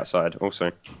dark outside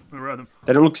also.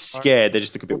 They don't look scared, they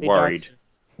just look a bit worried.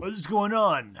 What is going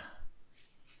on?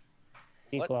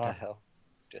 What the hell?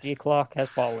 The clock has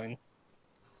fallen.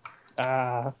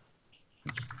 The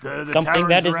Something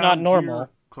that is not normal.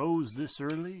 Closed this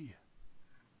early?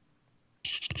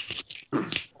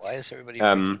 Why is everybody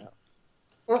breaking up?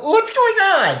 what's going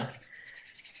on?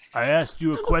 I asked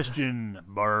you a question,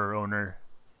 bar owner.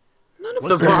 None of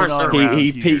What's the bars going are. on?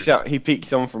 He Here. peeks out. He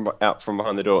peeks on out from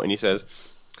behind the door, and he says,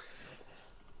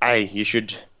 "Aye, you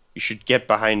should get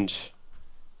behind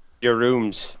your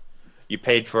rooms. You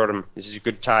paid for them. This is a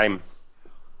good time."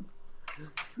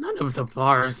 None of the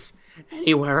bars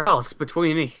anywhere else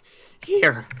between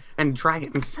here and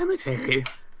Dragon Cemetery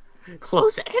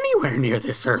close anywhere near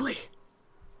this early.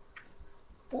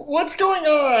 What's going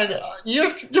on?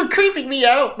 You're creeping me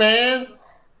out, man.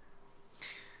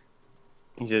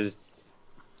 He says,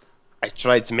 "I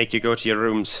tried to make you go to your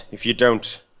rooms. If you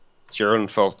don't, it's your own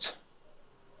fault."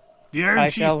 The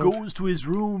Iron Chief goes to his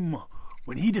room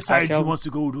when he decides he wants to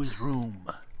go to his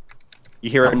room. You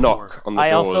hear a knock on the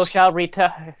doors. I also shall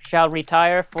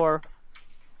retire for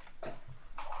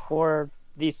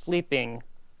the sleeping.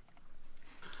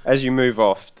 As you move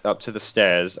off up to the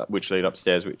stairs, which lead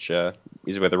upstairs, which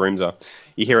is where the rooms are,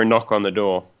 you hear a knock on the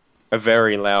door. A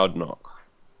very loud knock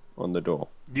on the door.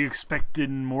 You expected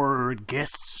more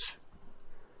guests?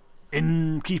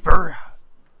 Innkeeper?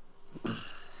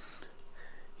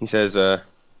 He says, no,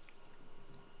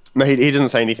 he doesn't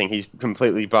say anything. He's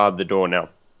completely barred the door now.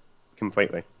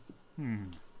 Completely.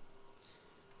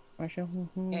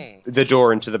 The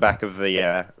door into the back of the...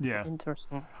 Yeah.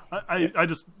 Interesting. I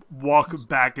just walk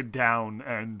back down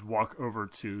and walk over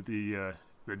to the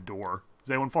door. Is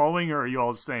anyone following, or are you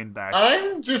all staying back?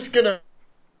 I'm just gonna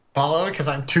follow because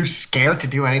I'm too scared to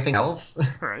do anything else.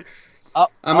 All right. I'm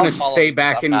gonna stay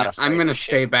back and I'm gonna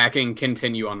stay back and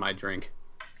continue on my drink.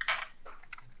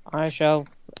 I shall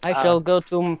go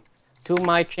to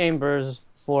my chambers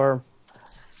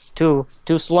to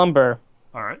slumber.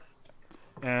 All right.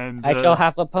 And I shall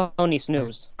have a pony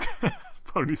snooze.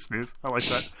 Pony snooze. I like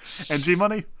that. And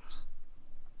G-Money?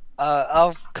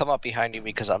 I'll come up behind you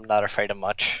because I'm not afraid of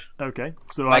much. Okay.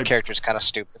 So my character's kind of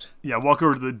stupid. Yeah, walk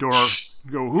over to the door.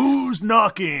 Go, who's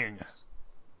knocking?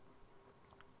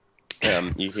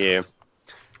 You hear,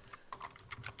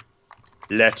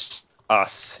 "Let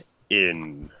us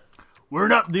in." We're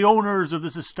not the owners of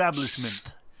this establishment,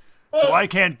 so I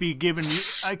can't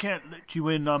let you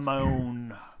in on my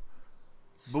own.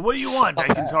 But what do you want? I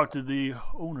can talk to the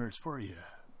owners for you.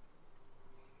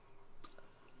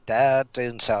 That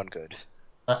didn't sound good.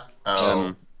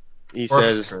 He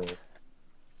says,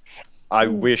 "I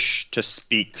wish to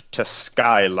speak to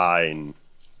Skyline."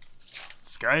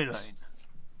 Skyline?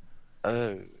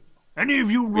 Oh. Any of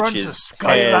you run to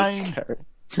Skyline?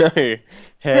 No,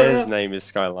 Hare's name is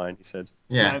Skyline, he said.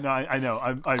 Yeah. No, I know.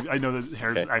 I know that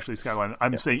Hare's actually Skyline.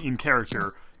 I'm saying in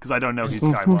character, because I don't know he's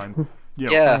Skyline.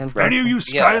 Yeah. Any of you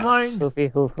Skyline? Hoofy,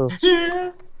 hoof, hoof.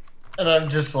 Yeah. And I'm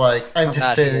just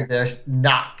sitting there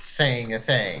not saying a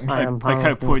thing. I kind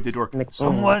of point the door.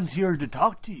 Someone's here to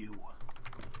talk to you.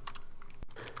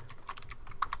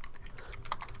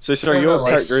 So your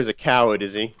character is a coward,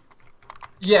 is he?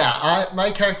 Yeah,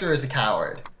 my character is a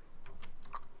coward.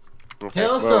 Okay, He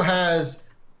also has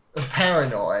a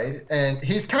paranoid, and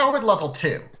he's coward level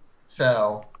 2.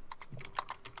 So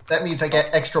that means I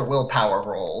get extra willpower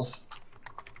rolls.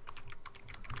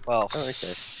 Well,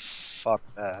 okay. Fuck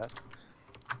that.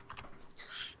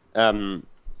 The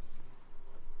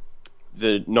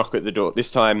knock at the door.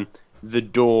 This time, the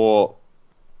door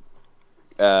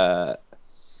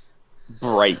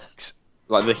breaks.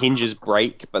 Like the hinges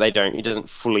break, but they don't. It doesn't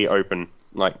fully open.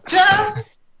 Like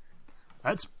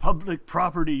that's public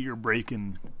property you're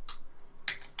breaking.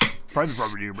 Private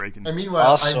property you're breaking. Meanwhile,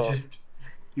 Also,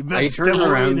 You best step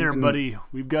away there, buddy.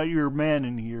 We've got your man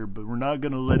in here, but we're not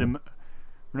gonna let him.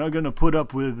 We're not gonna put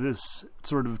up with this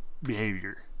sort of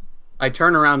behavior. I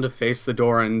turn around to face the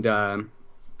door and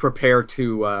prepare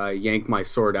to yank my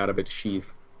sword out of its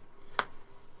sheath.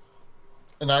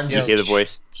 And I'm just hear the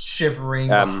voice shivering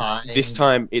behind. This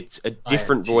time it's a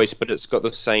different voice, but it's got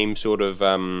the same sort of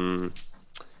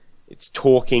it's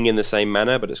talking in the same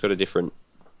manner, but it's got a different,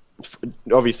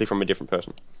 obviously from a different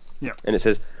person. Yeah. And it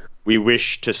says, "We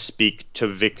wish to speak to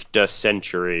Victor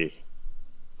Century."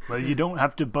 Well, you don't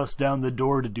have to bust down the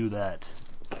door to do that.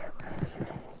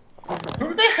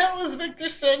 Who the hell is Victor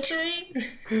Century?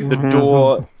 The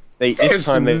door. This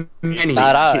time they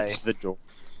kicked the door.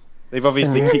 They've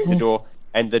obviously kicked the door,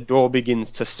 and the door begins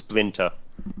to splinter.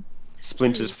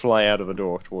 Splinters fly out of the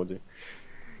door towards you.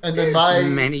 And then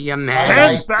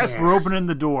Stand back for opening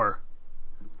the door.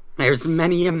 There's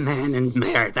many a man and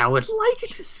mare that would like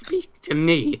to speak to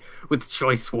me with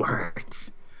choice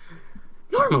words.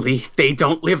 Normally, they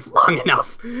don't live long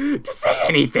enough to say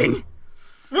anything.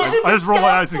 I just roll my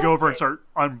eyes and go over and start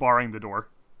unbarring the door.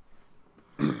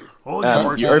 Hold your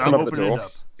horses, you open I'm up the opening door. it up.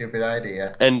 Stupid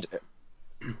idea. And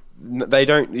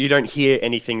you don't hear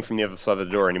anything from the other side of the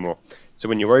door anymore. So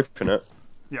when you open it,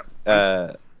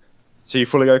 so you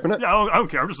fully open it? Yeah, I don't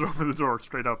care. I'm just opening the door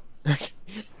straight up.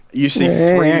 You see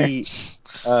three,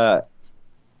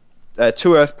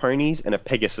 two earth ponies and a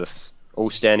Pegasus all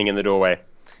standing in the doorway.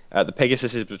 The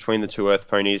Pegasus is between the two earth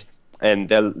ponies, and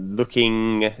they're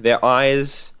looking. Their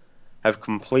eyes have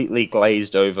completely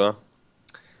glazed over.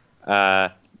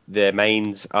 Their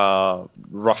manes are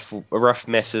rough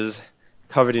messes,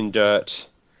 covered in dirt,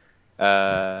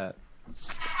 and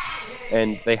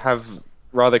they have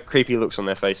rather creepy looks on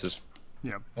their faces.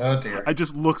 Yeah. Oh dear. I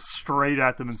just look straight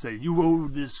at them and say, "You owe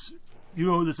this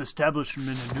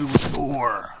establishment a new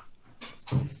door.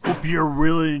 Hope you're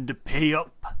willing to pay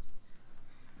up."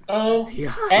 Oh,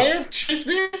 Iron Chief,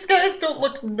 these guys don't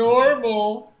look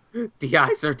normal. The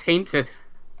eyes are tainted.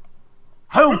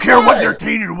 I don't care what they're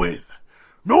tainted with.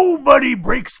 Nobody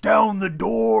breaks down the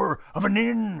door of an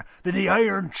inn that the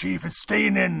Iron Chief is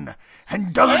staying in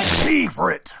and doesn't pay for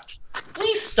it.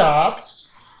 Please stop.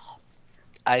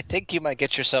 I think you might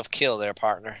get yourself killed there,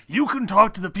 partner. You can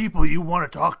talk to the people you want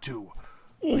to talk to,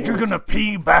 but you're gonna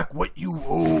pay back what you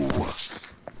owe.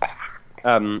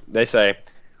 They say,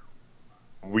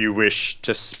 "We wish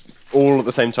to all at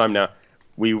the same time now.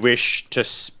 We wish to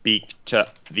speak to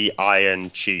the Iron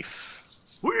Chief."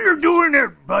 We're doing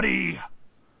it, buddy.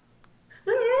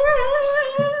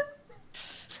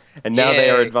 And now they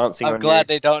are advancing. I'm glad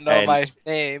they don't know my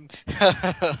name.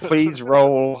 Please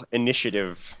roll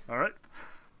initiative. All right.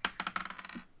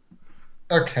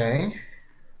 Okay.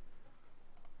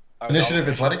 Initiative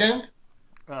is what again?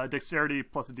 Dexterity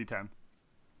plus a D10.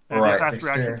 And Right, if fast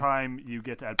dexterity. reaction time, you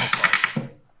get to add +5.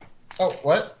 Oh,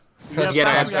 what? If you have get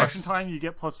fast add reaction plus- time, you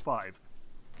get +5.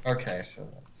 Okay, so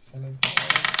that's...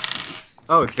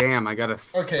 Oh damn! I got a.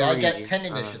 Okay, I get 3, 10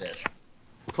 initiative.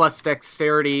 plus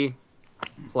dexterity,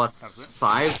 plus That's it.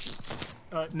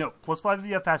 5. No, +5 if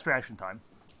you have fast reaction time.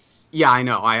 Yeah, I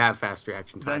know. I have fast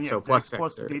reaction time, Then so plus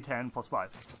plus dexterity. D10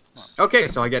 +5. Okay,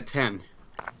 so I get 10.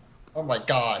 Oh my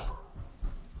god.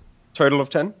 Total of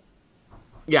 10?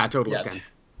 Yeah, total of Yeah. 10.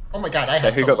 Oh my god, I Okay,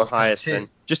 have who got the total of 10 highest too. then?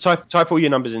 Just type all your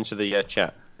numbers into the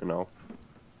chat, and I'll...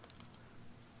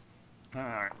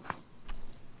 Alright.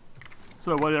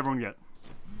 So, what did everyone get?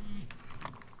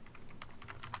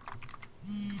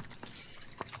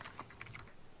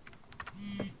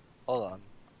 Hold on.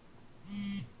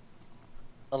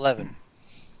 11.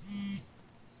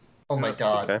 Oh my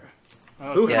god. Okay.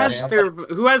 Who Yeah.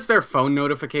 has their phone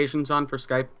notifications on for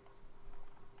Skype?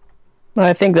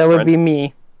 I think that would Right. be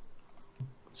me.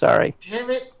 Sorry. Damn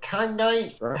it, Time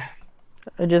Knight.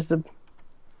 I just...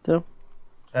 So...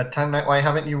 Time Knight, why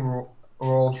haven't you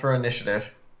rolled for initiative?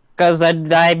 Because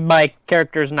my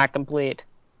character's not complete.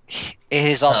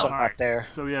 He's also Oh. not there.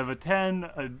 So we have a 10,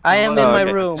 a I am in 11, my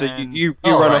okay. room. So and- you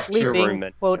Oh, run right. off to your room Sleeping,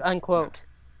 then. quote unquote.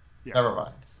 Never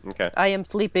mind. Okay. I am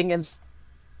sleeping in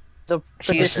the He's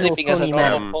traditional sleeping as a pony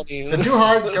manner. normal pony. So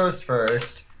Duhad goes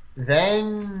first,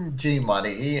 then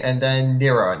G-Money, and then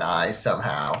Nero and I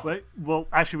somehow. Wait, well,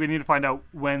 actually, we need to find out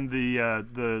when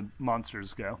the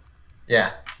monsters go.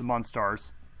 Yeah. The monstars.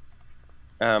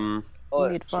 Oh,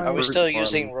 Need to find are we out. still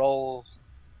using roll?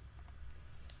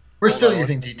 We're Hold still on.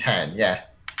 using D10, yeah.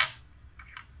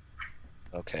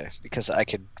 Okay, because I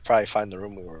could probably find the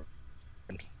room we were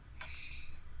in.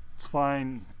 It's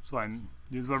fine. It's fine.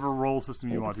 Use whatever roll system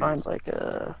you Need want to to find use. like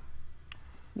a...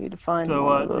 Need to find So,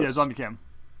 one of those yeah, Zombiecam.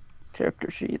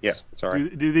 character sheets. Yeah, sorry.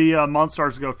 Do the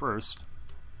monstars go first?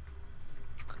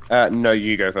 No,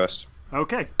 you go first.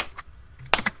 Okay.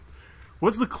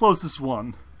 What's the closest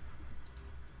one?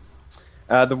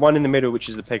 The one in the middle, which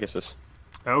is the Pegasus.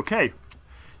 Okay.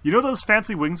 You know those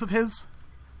fancy wings of his?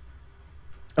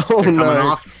 Oh They're no! coming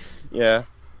off. Yeah.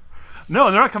 No,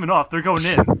 they're not coming off. They're going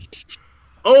in.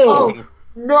 Oh!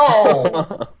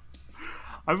 No!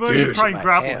 I'm going to Dude, try and My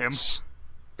grapple him. pants.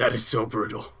 That is so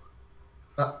brutal.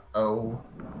 Uh-oh.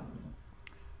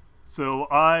 So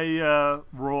I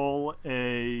roll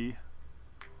a.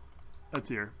 Let's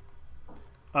see here.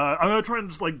 I'm gonna try and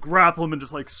just like grapple him and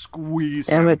just like squeeze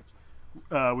Damn him it.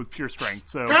 with pure strength.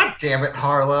 So God damn it,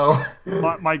 Harlow.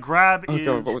 my grab Oh, is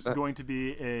God, what was that? going to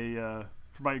be a.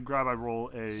 For my grab, I roll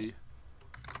a.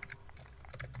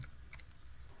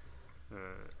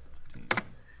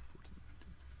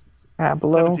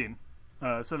 17.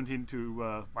 17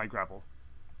 to my grapple.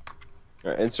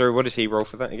 And so, what does he roll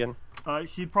for that again?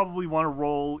 He'd probably want to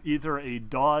roll either a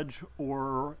dodge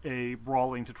or a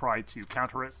brawling to try to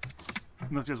counter it.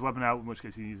 Unless he has a weapon out, in which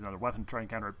case he needs another weapon to try and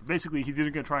counter it. But basically, he's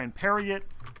either going to try and parry it,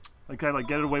 like kind of like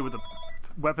get it away with a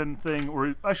weapon thing,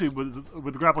 or actually with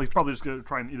the grapple, he's probably just going to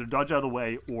try and either dodge out of the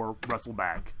way or wrestle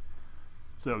back.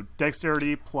 So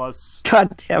dexterity plus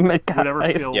God damn it, guys. whatever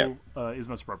skill Yeah. is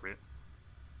most appropriate.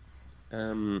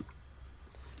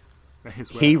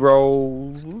 He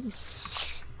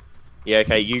rolls. Yeah,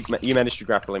 okay. You managed to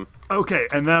grapple him. Okay,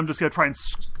 and then I'm just going to try and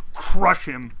crush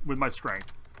him with my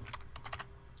strength.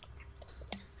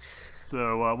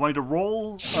 So, want you to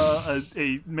roll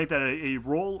make that a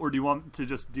roll, or do you want to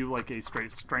just do like a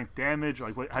straight strength damage?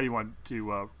 Like, how do you want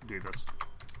to do this?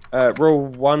 Roll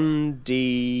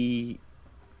 1d.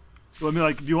 Well, I mean,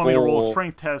 like, do you want me to roll a Four.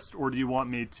 strength test, or do you want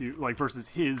me to like versus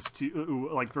his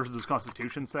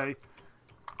Constitution, say?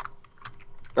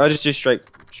 I just do straight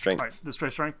strength. All right, just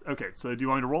straight strength. Okay, so do you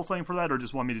want me to roll something for that, or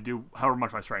just want me to do however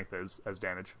much my strength is as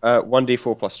damage?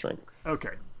 1d4 plus strength. Okay.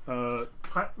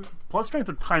 Plus strength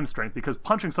or time strength, because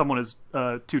punching someone is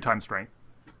 2 times strength.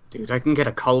 Dude, I can get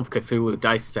a Call of Cthulhu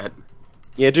dice set.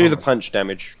 Yeah, do the punch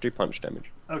damage. Do punch damage.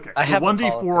 Okay, I so have a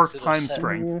 1d4 Call of Cthulhu times set.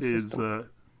 strength is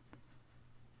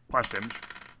splash damage.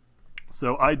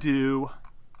 So I do.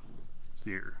 Let's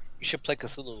see here. You should play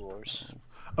Cthulhu Wars.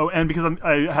 Oh, and because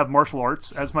I have martial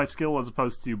arts as my skill, as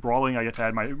opposed to brawling, I get to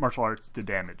add my martial arts to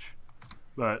damage.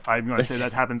 But I'm going to say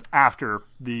that happens after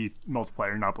the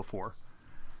multiplier, not before.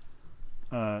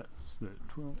 So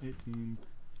 12, 18.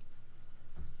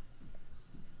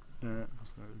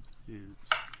 Is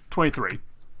 23.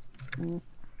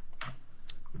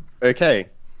 Okay.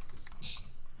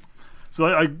 So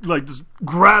I like just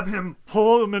grab him,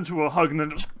 pull him into a hug, and then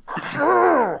just.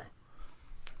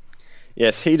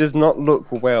 Yes, he does not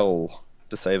look well,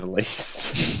 to say the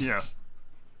least. Yeah.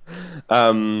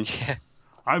 Yeah.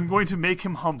 I'm going to make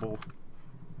him humble.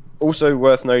 Also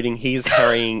worth noting, he is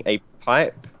carrying a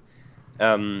pipe,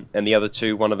 and the other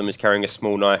two, one of them is carrying a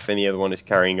small knife, and the other one is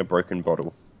carrying a broken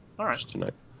bottle. All right. Just to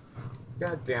note.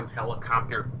 Goddamn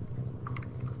helicopter.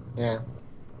 Yeah.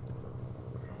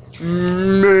 Okay,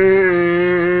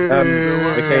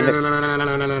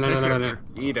 No.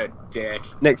 Eat a dick.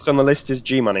 next on the list is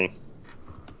G-Money.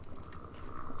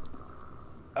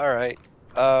 Alright.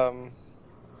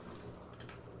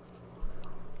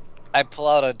 I pull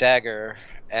out a dagger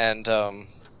and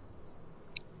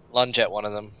lunge at one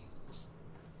of them.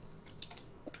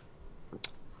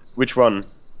 Which one?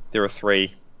 There are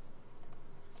 3.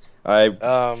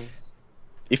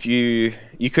 If you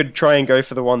could try and go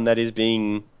for the one that is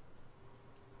being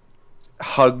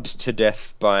hugged to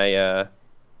death by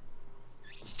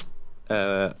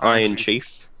Iron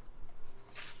Chief.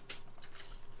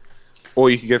 Or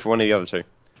you could go for one of the other 2.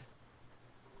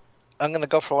 I'm gonna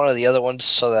go for one of the other ones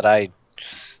so that I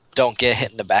don't get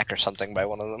hit in the back or something by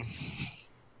one of them.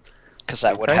 Because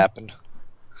that would Okay. happen.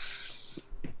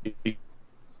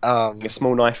 A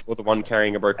small knife or the one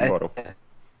carrying a broken bottle.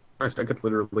 First, I could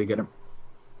literally get a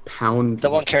pound. The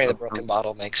one carrying the broken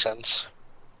bottle makes sense.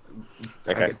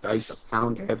 Okay. I get dice a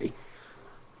pound heavy.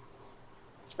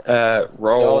 Roll.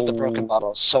 Go with the broken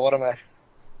bottles. So what am I?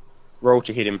 Roll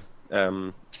to hit him.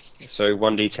 So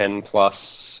 1d10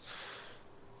 plus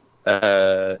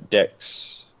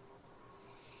Dex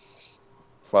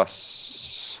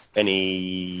plus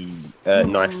any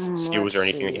knife skills or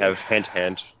anything that you have hand to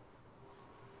hand.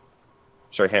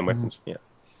 Sorry, hand weapons. Yeah.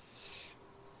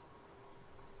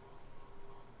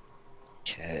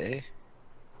 Okay.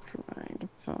 Trying to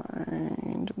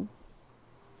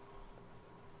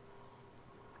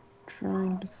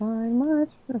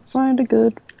find a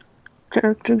good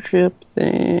charactership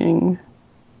thing.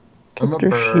 I'm a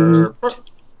Character burp.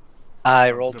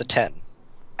 I rolled the 10.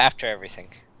 After everything.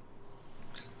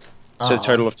 So a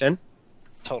total of 10?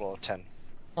 Total of 10.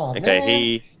 Oh, Okay, man.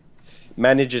 he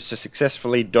manages to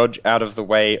successfully dodge out of the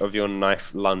way of your knife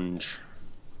lunge.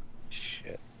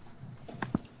 Shit.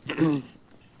 Fuck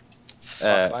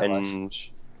my life. And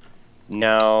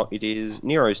now it is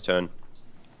Nero's turn.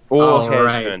 Or Hare's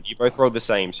Alright. turn. You both rolled the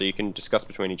same, so you can discuss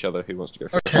between each other who wants to go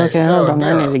first. Okay, Okay, so hold on.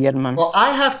 I Nero. need to get him on. Well,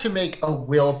 I have to make a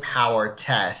willpower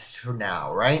test for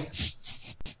now, right?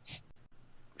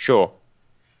 Sure.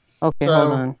 Okay, So-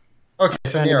 hold on. Okay,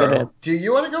 so Trying to get Nero, it. do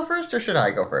you want to go first, or should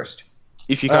I go first?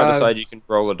 If you can't decide, you can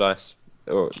roll a dice.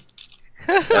 Or,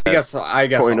 I guess coin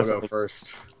I'll or go something. first.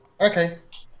 Okay.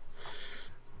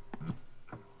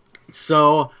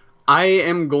 So I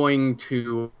am going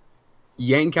to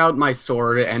yank out my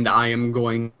sword, and I am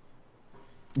going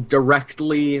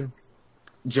directly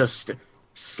just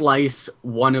slice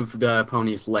one of the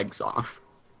pony's legs off.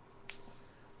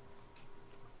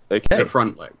 okay. The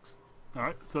front legs. All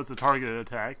right, so it's a targeted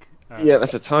attack. Yeah,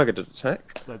 that's a targeted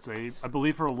attack. So that's I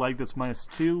believe for a leg that's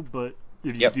 -2, but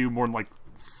if you Yep. do more than like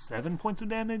 7 points of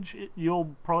damage,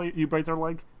 you break their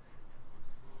leg.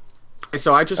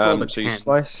 So I just rolled a So you 10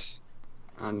 slice.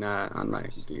 on my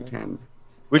D10.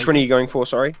 Which one are you going for?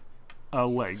 Sorry. A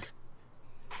leg.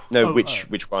 No, Oh,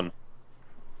 which one?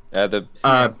 The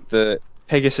Uh,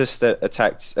 Pegasus that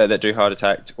attacked, that Duhad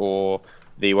attacked, or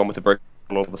the one with the broken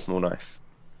or the small knife.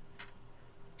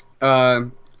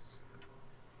 Probably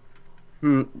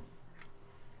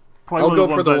I'll go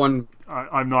the for the ones that one.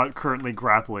 I'm not currently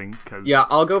grappling because Yeah,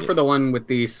 I'll go for the one with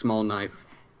the small knife.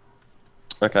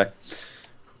 Okay.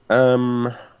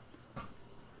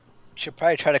 Should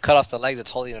probably try to cut off the leg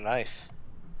that's holding a knife.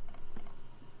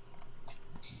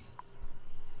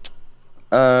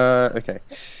 Okay.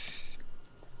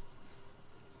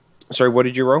 Sorry, what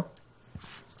did you roll?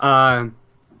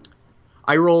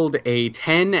 I rolled a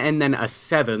 10 and then a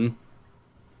 7.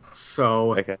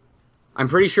 So Okay. I'm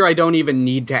pretty sure I don't even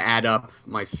need to add up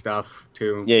my stuff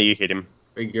to Yeah, you hit him.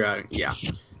 figure out. Yeah.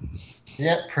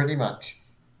 Yeah, pretty much.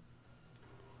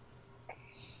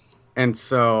 And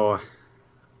so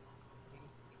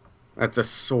that's a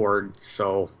sword,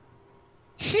 so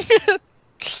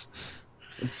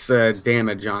it's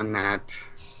damage on that.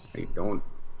 I don't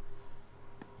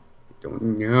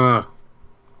know.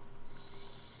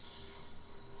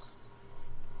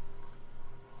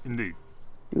 indeed.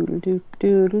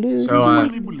 Doodle-doo-doodle-doo. So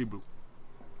Boodly-boodly-boo.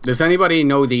 does anybody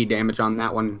know the damage on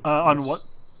that one? On what?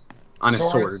 On a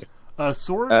Swords? sword?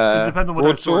 Sword? It depends on what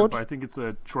type of sword, broadsword? but I think it's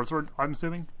a short sword. I'm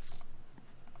assuming.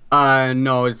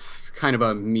 No, it's kind of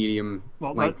a medium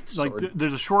Well, length like sword.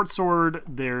 there's a short sword.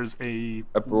 There's a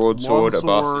A broadsword, a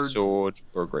long bastard sword,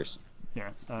 or a great. Yeah.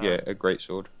 Yeah, a great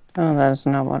sword. Oh, that's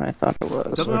not what I thought it was.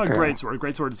 Definitely not a Okay. great sword. A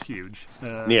great sword is huge.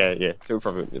 Yeah, so we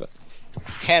probably wouldn't do that.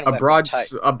 Hand A weapon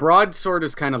type. broadsword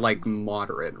is kind of like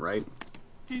moderate, right?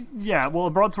 Yeah. Well, a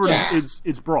broadsword Yeah.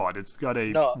 is broad. It's got a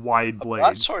No, wide A blade.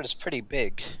 broadsword is pretty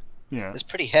big. Yeah. It's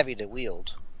pretty heavy to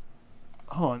wield.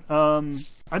 Hold on.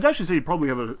 I'd actually say you probably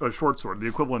have a short sword, the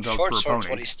equivalent of Short for a sword's pony.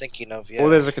 what he's thinking of, yeah. Or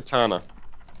there's a katana.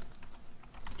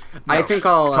 I No, think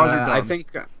I'll. Charger I gun. think.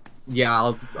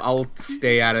 Yeah, I'll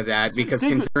stay out of that because Steve-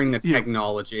 considering the yeah.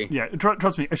 technology. Yeah,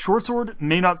 trust me, a short sword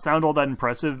may not sound all that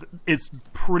impressive. It's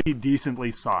pretty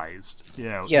decently sized.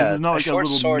 Yeah, Yeah, this is not a like short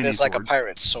little sword mini is like a sword.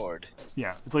 pirate's sword.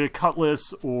 Yeah, it's like a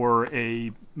cutlass or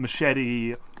a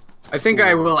machete. I think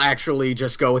I will actually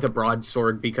just go with a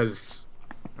broadsword because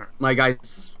my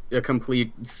guy's a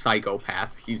complete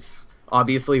psychopath. He's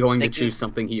obviously going to They do- choose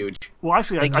something huge. Well,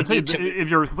 actually, Like, I'd you say need to- if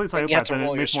you're a complete like, you have psychopath, to then it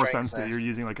roll your makes more strength sense that there. you're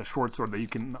using like a short sword that you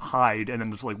can hide and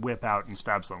then just like whip out and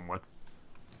stab someone with.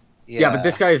 Yeah, but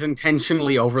this guy is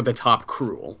intentionally over the top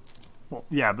cruel. Well,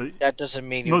 yeah, but That doesn't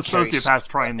mean you most carry sociopaths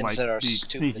try and weapons like that are be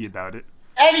stupid. sneaky about it.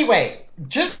 Anyway,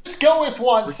 just go with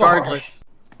one sword. Regardless,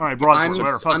 All right, broadsword, I'm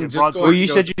whatever. just, Fuck I'm it, just broadsword. going Well, you to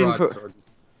go said with you didn't put- broadsword.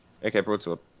 Okay,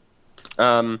 broadsword.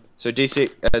 So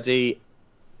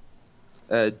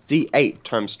D8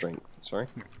 times strength. Sorry.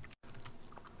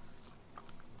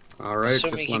 All right,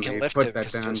 Assuming just he let can me lift put it that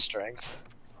because of down. his strength.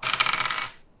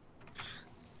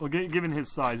 Well, given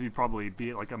his size, he'd probably be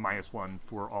at like a -1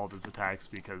 for all of his attacks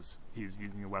because he's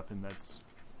using a weapon that's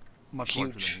much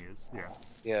larger Huge. than he is. Yeah,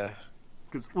 Yeah.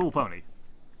 because little pony.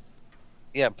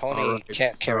 Yeah, pony Alright,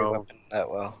 can't carry so- weapon that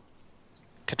well.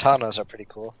 Katanas are pretty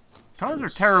cool. Katanas are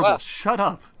terrible. Wow. Shut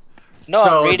up. No,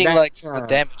 So I'm reading that, like the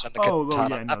damage on the oh,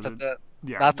 katana. yeah, no, not, that the-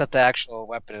 the, Yeah. not that the actual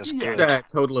weapon is Yeah. It's good. a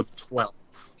total of 12.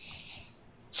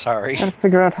 Sorry. Gotta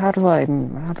figure out how do I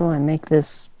make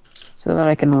this so that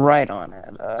I can write on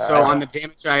it. So on the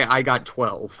damage, I got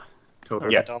 12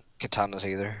 total. Yeah. I don't katanas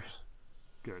either.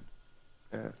 Good.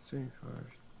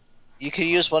 You could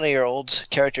use one of your old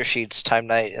character sheets, Time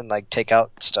Night, and like take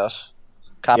out stuff.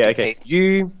 Copy Yeah, okay. paste.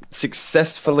 You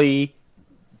successfully,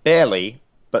 barely,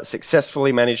 but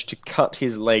successfully managed to cut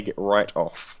his leg right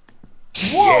off.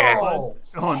 Whoa!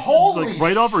 Oh, Holy like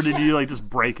right off, or did shit. you like just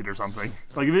break it or something?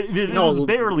 Like if it No, was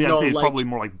barely, I'd no, say it's like- probably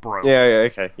more like broke. Yeah,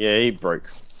 okay. Yeah, he broke.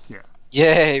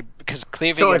 Yay, because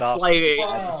cleaving So it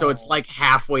it's off. like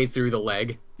halfway through the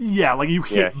leg. Yeah, like you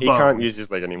Yeah, hit he bone. can't use his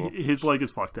leg anymore. His leg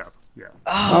is fucked up. Yeah.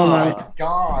 Oh my.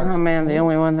 God. Oh man, the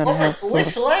only one that I have.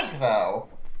 Which leg, though?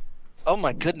 Oh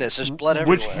my goodness, there's blood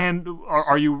everywhere. Which hand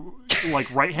are you like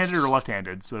right-handed or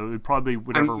left-handed? So it'd probably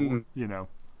whatever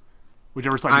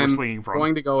whichever side you're I'm swinging from.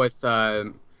 going to go with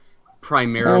I'm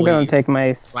primarily gonna take my.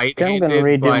 I'm right-handed, gonna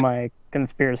redo but, my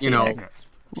conspiracy. you know, X.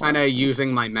 kind of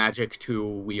using my magic to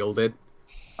wield it.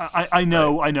 I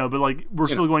know, but like we're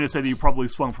still going to say that you probably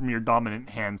swung from your dominant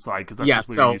hand side because that's Yeah, just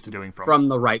what so you're used to doing from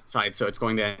the right side, so it's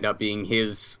going to end up being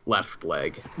his left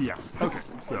leg. Yes. Okay.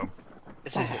 So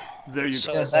Is it, there you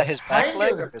so go. is that his back Kind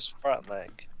leg of- or his front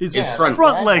leg? Is his his front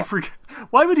front leg. leg?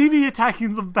 Why would he be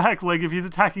attacking the back leg if he's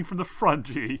attacking from the front?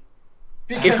 G.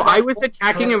 Because If I that's was what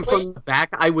attacking him currently- from the back,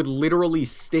 I would literally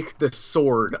stick the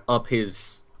sword up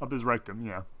his. Up his rectum.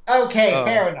 Yeah. Okay, Oh.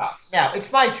 fair enough. Now,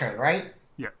 it's my turn, right?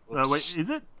 Yeah. Oops. Wait, is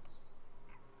it?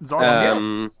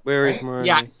 Zombie? Where is Right? my...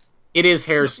 Yeah, it is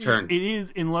Hare's turn. It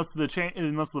is unless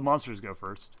the monsters go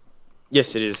first.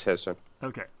 Yes, it is his turn.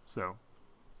 Okay. So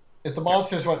If the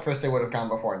monsters went first, they would have gone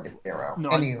before and hero. No,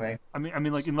 Anyway. I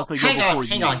mean, like unless they go Hang before on,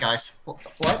 hang you. on, guys.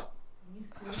 What?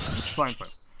 It's fine. It's fine.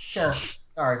 Sure.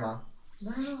 Sorry, Mom.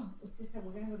 It's just that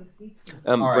we're gonna go to sleep soon.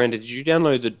 Alright. Brandon, did you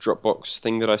download the Dropbox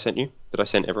thing that I sent you? That I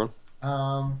sent everyone?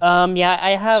 Yeah,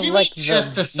 I have Give like me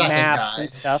just the a second, map and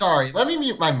guys. stuff. Sorry, let me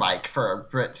mute my mic for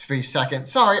a brief second.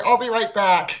 Sorry, I'll be right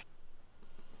back.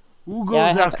 Who goes Yeah, I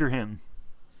have- after him?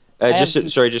 Just have-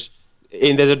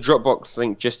 there's a Dropbox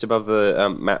link just above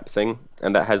the map thing,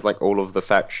 and that has like all of the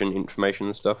faction information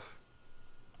and stuff.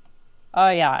 Oh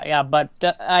yeah, but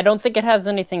I don't think it has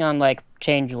anything on like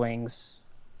changelings.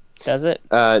 Does it?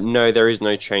 No, there is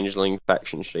no changeling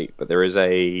faction sheet, but there is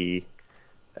a.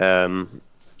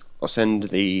 I'll send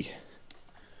the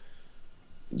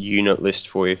unit list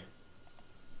for you.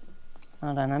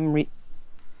 Hold on,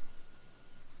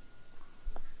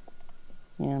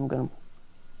 Yeah, I'm gonna.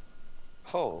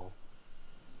 Oh.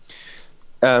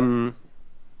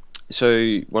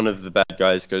 So one of the bad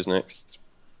guys goes next.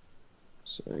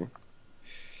 So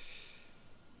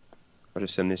I'll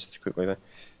just send this quickly there.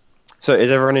 So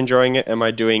is everyone enjoying it? Am I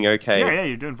doing okay? Yeah,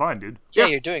 you're doing fine, dude. Yeah, Yeah.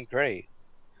 you're doing great.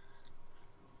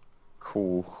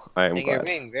 Cool. I am I think you're glad.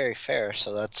 being very fair,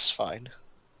 so that's fine.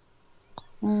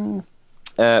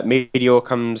 Meteor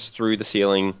comes through the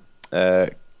ceiling,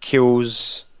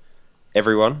 kills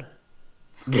everyone,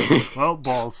 Well,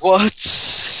 balls. What?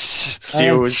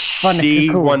 deals funny,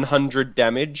 cool. D100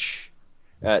 damage,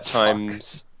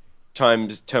 times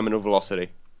terminal velocity.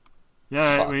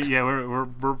 Yeah,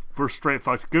 Fuck. we're straight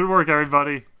fucked. Good work,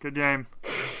 everybody. Good game.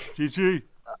 GG.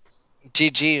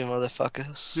 GG,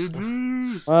 motherfuckers.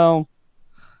 GG. Well,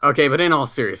 Okay, but in all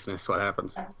seriousness, what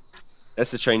happens?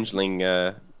 That's the changeling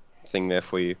thing there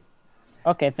for you.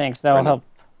 okay, thanks. That'll help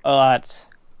a lot.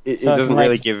 It So it's doesn't like-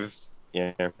 really give.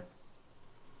 Yeah.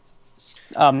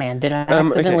 Oh man, did I Okay.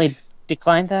 accidentally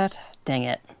decline that? Dang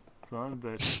it. Son of a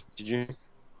bitch. Did you?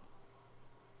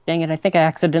 Dang it, I think I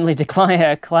accidentally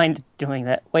declined doing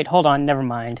that. Wait, hold on, never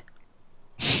mind.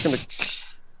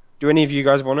 Do any of you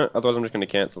guys want it? Otherwise, I'm just going to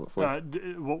cancel it for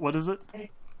you. What is it?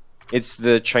 It's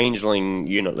the changeling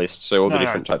unit list, so all the No,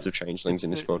 different it's- types of changelings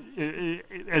in this squad.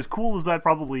 As cool as that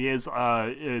probably is,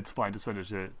 it's fine to send it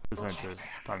to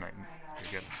Time Knight.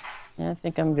 Again. Yeah, I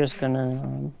think I'm just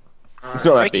gonna. It's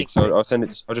not that Breaking big, so I'll send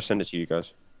it. I'll just send it to you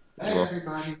guys. Hey, Well,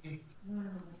 everybody.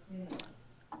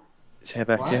 is hair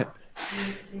back What? yet?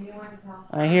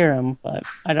 I hear him, but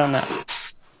I don't know.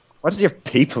 Why does he have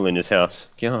people in his house?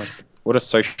 God, what a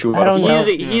social. I don't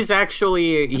butterfly. know. He's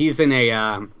actually in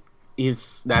a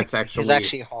that's actually He's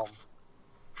actually home.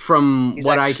 from he's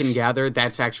what act- I can gather,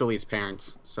 that's actually his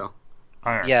parents. So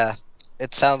Alright. Yeah,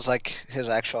 it sounds like his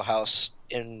actual house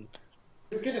in...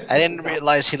 I didn't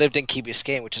realize he lived in Key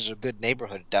Biscayne, which is a good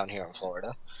neighborhood down here in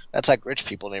Florida. That's like rich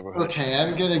people neighborhood. Okay,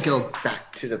 I'm gonna go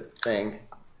back to the thing.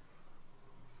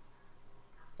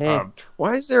 Hey,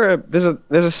 Why is there there's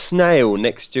a snail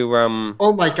next to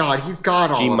Oh my god, you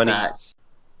got all G of that. Money's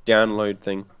download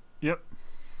thing? Yep.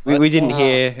 We didn't Wow.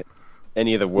 hear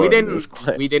any of the words. It was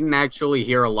quite... we didn't actually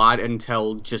hear a lot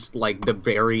until just like the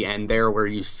very end there where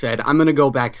you said, "I'm gonna go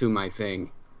back to my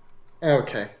thing."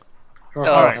 Okay.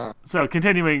 Alright. So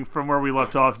continuing from where we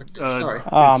left off. Sorry.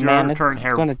 oh it's your man, turn, it's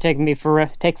Harold. gonna take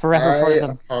forever for I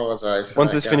the apologize. For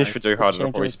Once that, it's finished for guys. Duhad,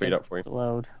 it'll probably speed up for you.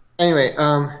 Load. Anyway,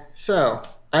 so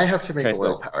I have to make Okay, a so-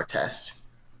 willpower test.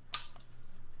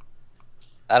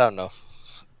 I don't know.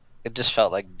 It just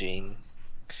felt like doing.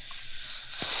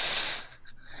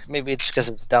 Maybe it's because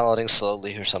it's downloading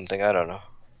slowly or something. I don't know.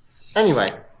 Anyway,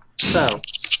 so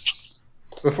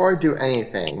before I do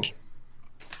anything,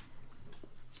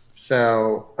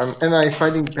 so am I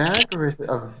fighting back or is it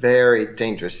a very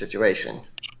dangerous situation?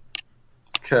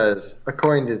 Because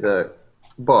according to the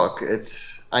book,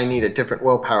 I need a different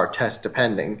willpower test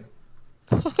depending.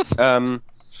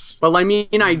 Well, I mean,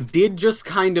 I did just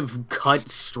kind of cut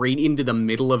straight into the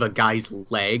middle of a guy's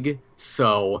leg,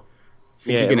 so I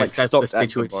think Yeah, you can like assess the stopped at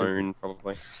the situation bone,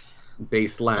 probably.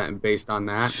 based on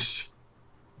that.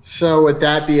 So would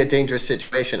that be a dangerous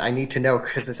situation? I need to know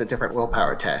because it's a different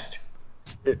willpower test.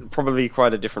 Probably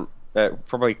quite a different,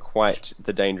 probably quite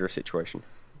the dangerous situation.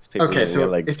 People Okay, getting their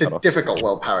so legs it's a cut off. difficult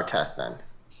willpower test then.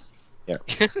 Yeah.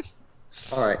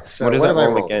 All right. So What is what that have I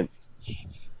roll rolled? against?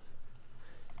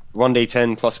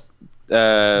 1d10 plus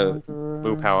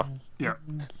willpower. Yeah.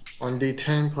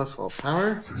 1d10 plus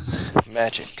willpower.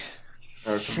 Magic.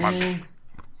 Okay.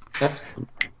 Yep.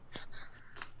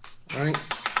 All right.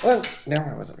 Well, now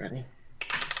I wasn't ready.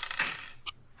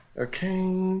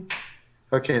 Okay.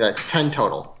 Okay, that's 10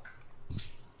 total.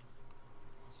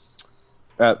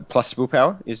 Plus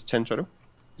willpower is 10 total.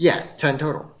 Yeah, 10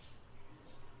 total.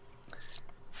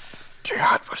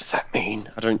 Duhad, what does that mean?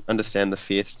 I don't understand the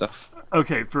fear stuff.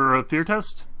 Okay, for a fear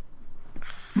test,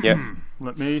 Yeah.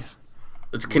 let me.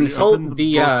 Let's Reopen consult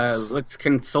the books. let's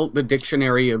consult the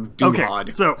dictionary of Duhad.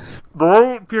 Okay, so the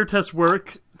way fear tests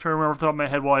work, trying to remember off the top of my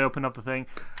head while I open up the thing.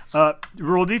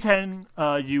 Roll d10,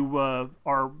 you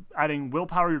are adding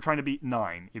willpower, you're trying to beat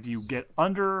 9. If you get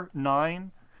under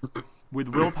 9 with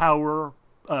willpower,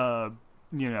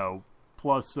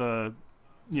 plus, 5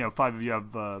 of you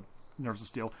have nerves of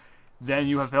steel, then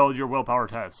you have failed your willpower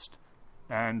test.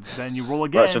 And then you roll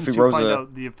again Right, so if he to rolls find a-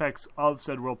 out the effects of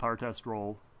said willpower test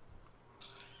roll.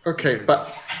 Okay,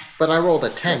 but I rolled a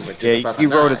 10, which is Yeah, above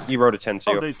you a rolled 9. you rolled a 10,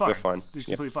 so Oh, he's fine. you're fine. He's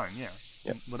Yeah. completely fine, yeah.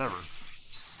 Yeah. Whatever.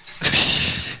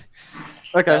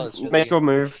 Okay, That was really make your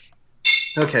move.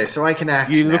 Okay, so I can act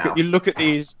You now. look at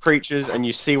these creatures and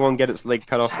you see one get its leg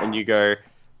cut off and you go,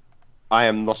 I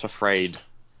am not afraid.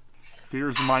 Fear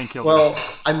is the mind killer. Well,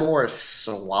 I more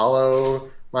swallow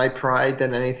my pride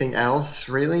than anything else,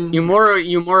 really. You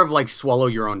more of like swallow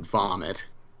your own vomit.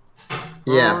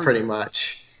 Yeah, pretty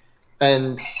much.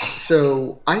 And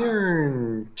so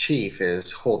Iron Chief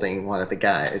is holding one of the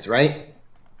guys, right?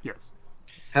 Yes.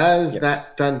 Has Yep.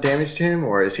 that done damage to him,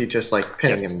 or is he just like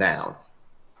pinning Yes. him down?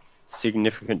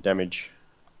 Significant damage.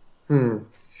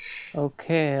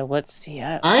 Okay, let's see.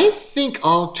 I think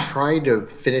I'll try to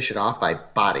finish it off by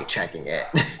body checking it.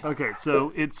 Okay,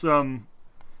 so it's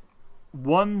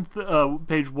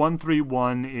page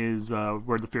 131 is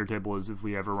where the fear table is if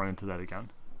we ever run into that again.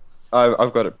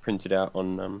 I've got it printed out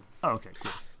on Oh, okay,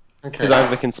 cool. Okay. because I have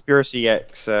the Conspiracy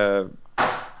X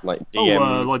like DM.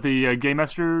 Oh, like the Game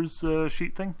Master's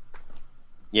sheet thing?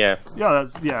 Yeah, Yeah,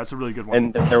 that's a really good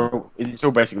one. and it's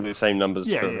all basically the same numbers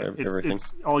yeah, for yeah. everything.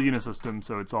 It's all Unisystem,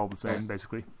 so it's all the same,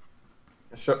 basically.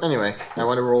 So anyway, I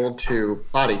want to roll to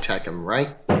body check him, right?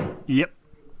 Yep.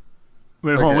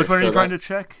 Wait, hold on. Okay, Which one are so you trying to that-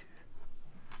 check?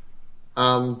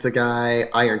 The guy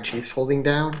Iron Chief's holding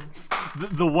down.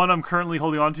 The one I'm currently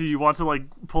holding on to. You want to like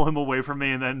pull him away from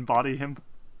me and then body him?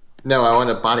 No, I want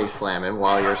to body slam him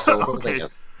while you're still holding Okay. him.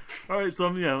 All right, so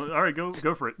all right,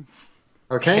 go for it.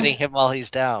 Okay. Hitting him while he's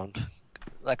down,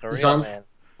 like a real Zom- man.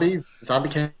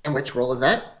 Zombiecam, which roll is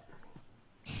that?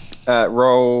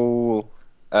 Roll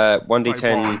 1d10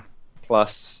 brawling.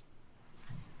 plus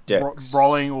Dex.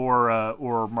 Brawling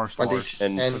or martial arts.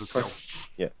 1d10 for the skill. plus.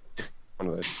 One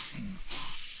of those.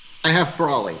 I have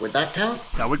brawling. Would that count?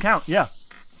 That would count. Yeah.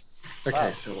 Okay,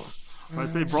 Wow. so If I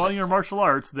say brawling or martial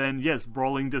arts, then yes,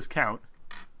 brawling does count.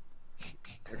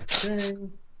 okay.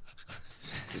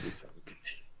 Give me something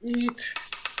to eat.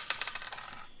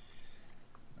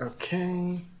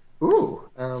 Okay. Ooh.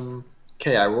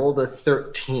 Okay, I rolled a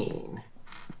 13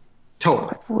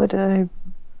 total. Would I?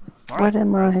 All What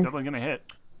am that's I? definitely gonna hit.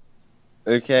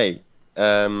 Okay.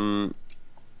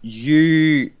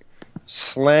 You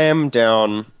slam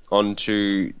down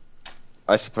onto,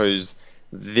 I suppose,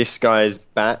 this guy's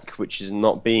back, which is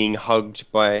not being hugged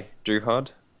by Duhad.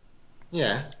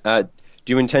 Yeah. Do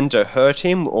you intend to hurt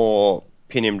him or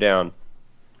pin him down?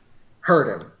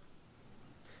 Hurt him.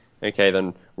 Okay,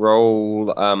 then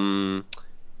roll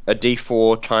a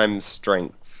d4 times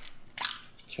strength.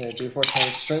 Okay, D4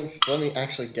 times strength. Let me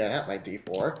actually get out my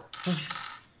D4.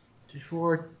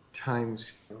 D4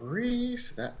 times 3,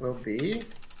 so that will be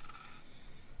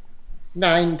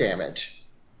 9 damage.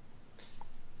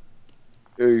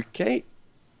 Okay.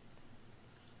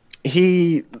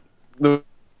 He looked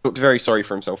very sorry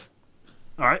for himself.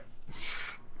 All right.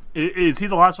 Is he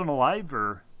the last one alive,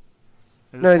 or?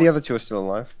 No, the other two are still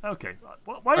alive. Okay.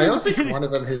 Why I don't think one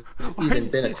of them has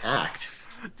even been attacked.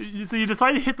 So you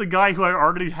decide to hit the guy who I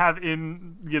already have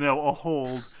in, a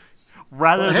hold,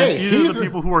 rather than either of the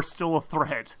people who are still a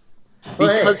threat.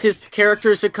 Because his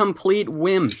character's a complete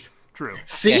wimp. True.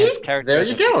 See? There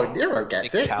you go. Nero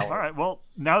gets it. All right, well,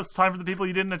 now it's time for the people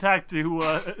you didn't attack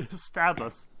to stab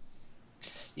us.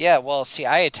 Yeah, well, see,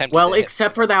 I attempted Well, to hit.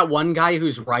 except for that one guy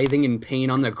who's writhing in pain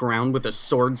on the ground with a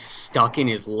sword stuck in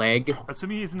his leg.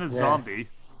 Assuming he's in a zombie.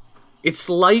 It's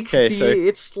like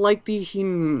it's like the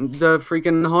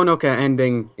freaking Honoka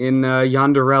ending in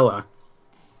Yonderella.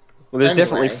 Well, there's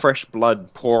definitely fresh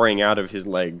blood pouring out of his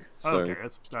leg, so okay,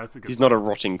 that's a good he's point. not a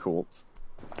rotting corpse.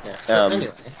 Yeah, so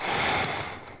anyway.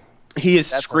 He is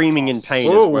screaming in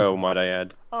pain as well, might I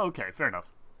add. Oh, okay, fair enough.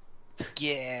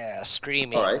 Yeah,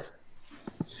 screaming. Alright.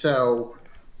 So...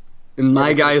 And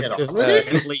my guy's just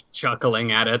silently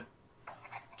chuckling at it.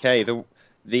 Okay,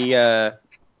 the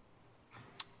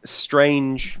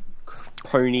strange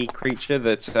pony creature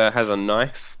that has a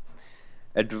knife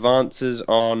advances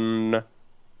on...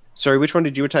 Sorry, which one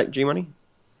did you attack, G-Money?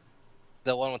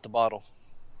 The one with the bottle.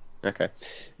 Okay,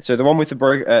 so the one with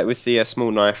the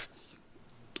small knife,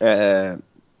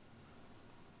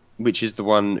 which is the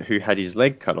one who had his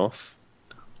leg cut off.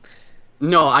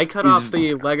 No, I cut off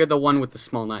the leg of the one with the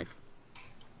small knife.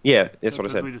 Yeah, that's what I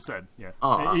said. That's what we just said, yeah.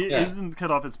 It isn't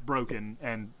cut off, it's broken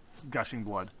and gushing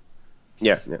blood.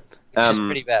 Yeah. Which is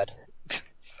pretty bad.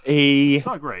 It's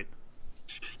not great.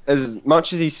 As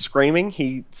much as he's screaming,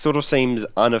 he sort of seems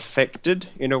unaffected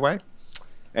in a way.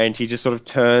 And he just sort of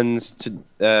turns to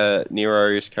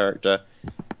Nero's character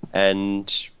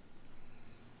and...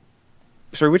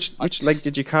 Sorry, which leg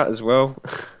did you cut as well?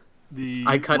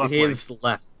 I cut his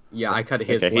left. Yeah, I cut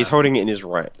his left. He's holding it in his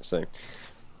right, so...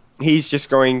 He's just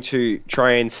going to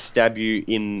try and stab you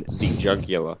in the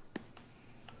jugular.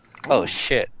 Oh,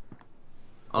 shit.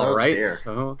 Alright, dear.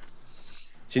 so...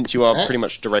 Since you are pretty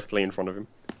much directly in front of him.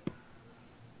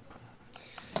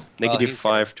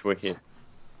 -5 to a hit.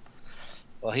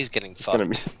 Well, he's getting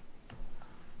fucked.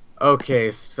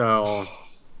 Okay, so...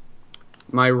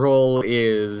 My roll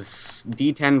is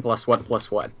D10 plus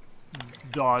what?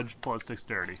 Dodge plus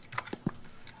dexterity.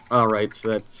 Alright,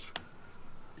 so that's...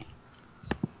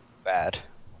 Bad.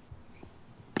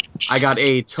 I got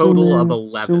a total of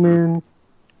 11.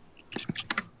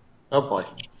 Oh boy.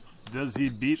 Does he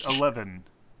beat 11?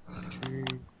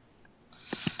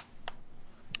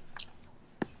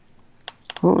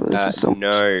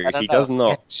 No, he does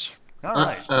not.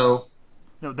 Alright. Uh-oh.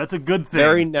 No, that's a good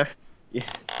thing.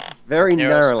 Very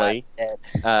narrowly,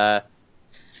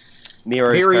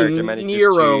 Nero's character manages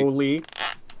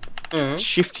to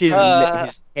shift his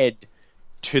head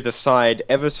to the side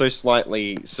ever so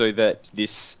slightly so that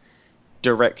this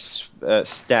direct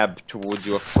stab towards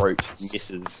your throat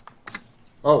misses.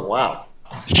 Oh, wow.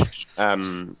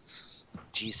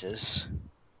 Jesus.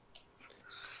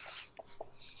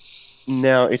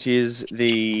 Now it is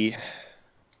the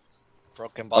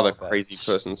Broken bottle other crazy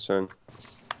person's turn.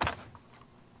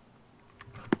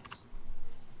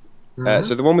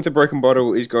 So the one with the broken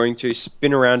bottle is going to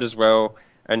spin around as well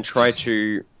and try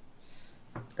to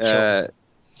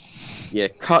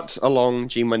cut along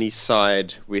G-Money's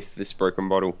side with this broken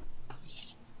bottle.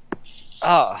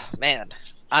 Oh, man.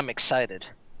 I'm excited.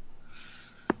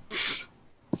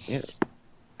 Yeah.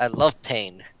 I love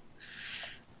pain.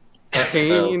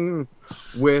 Pain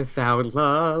without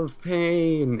love,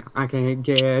 pain. I can't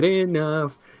get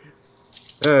enough.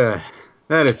 That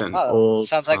is an old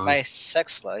sounds song. like my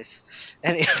sex life.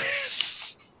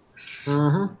 Anyways.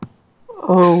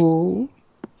 Oh.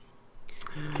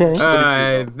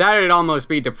 Okay. That'd almost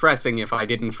be depressing if I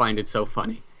didn't find it so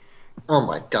funny. Oh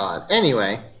my god.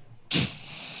 Anyway.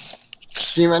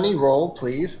 G-Money, roll,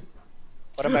 please.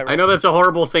 What am I rolling? I know that's a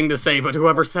horrible thing to say, but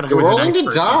whoever said I was a nice rolling to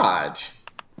person. dodge.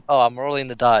 Oh, I'm rolling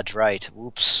the dodge, right.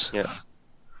 Whoops. Yeah.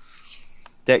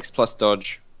 Dex plus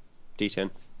dodge, D10.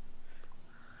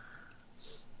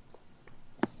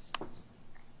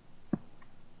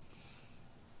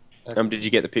 Did you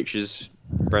get the pictures,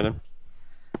 Brandon?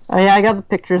 Oh, yeah, I got the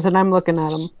pictures and I'm looking at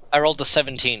them. I rolled a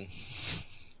 17.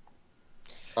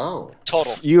 Oh.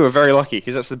 Total. You were very lucky,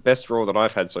 because that's the best roll that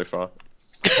I've had so far.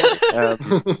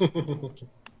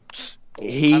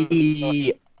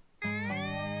 He...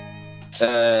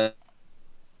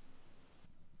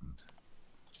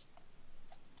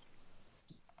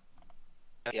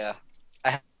 Yeah.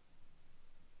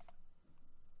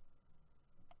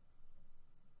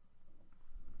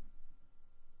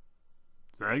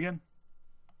 Say again?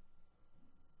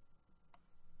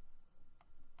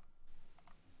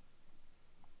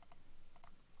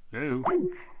 No.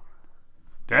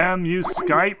 Damn you,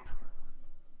 Skype.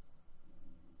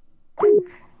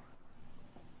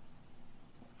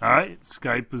 Alright,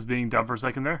 Skype was being dumb for a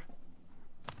second there.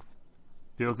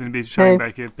 People seem to be shutting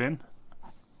back up in.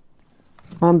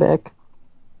 I'm back.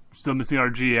 Still missing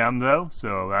our GM though,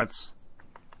 so that's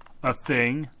a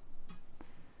thing.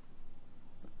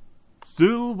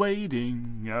 Still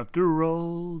waiting after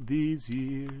all these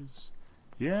years.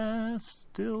 Yeah,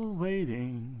 still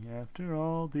waiting after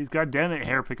all these. God damn it,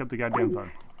 Hair, pick up the goddamn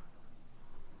phone.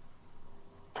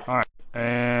 Alright,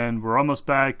 and we're almost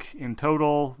back in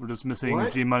total. We're just missing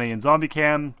G-Money and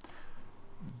Zombiecam.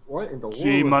 What in the world?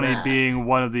 G-Money being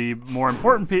one of the more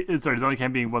important people. Sorry,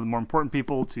 Zombiecam being one of the more important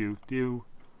people to do.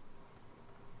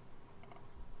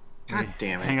 God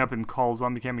damn it. Hang up and call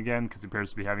Zombiecam again because he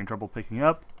appears to be having trouble picking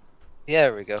up. Yeah,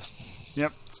 there we go.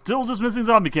 Yep, still just missing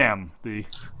Zombiecam. The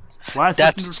last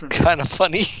That's kind of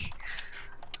funny.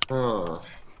 Oh,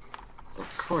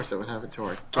 of course it would happen to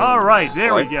our game. Alright,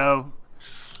 there we go.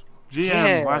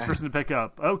 GM, last person to pick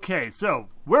up. Okay, so,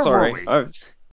 where were we?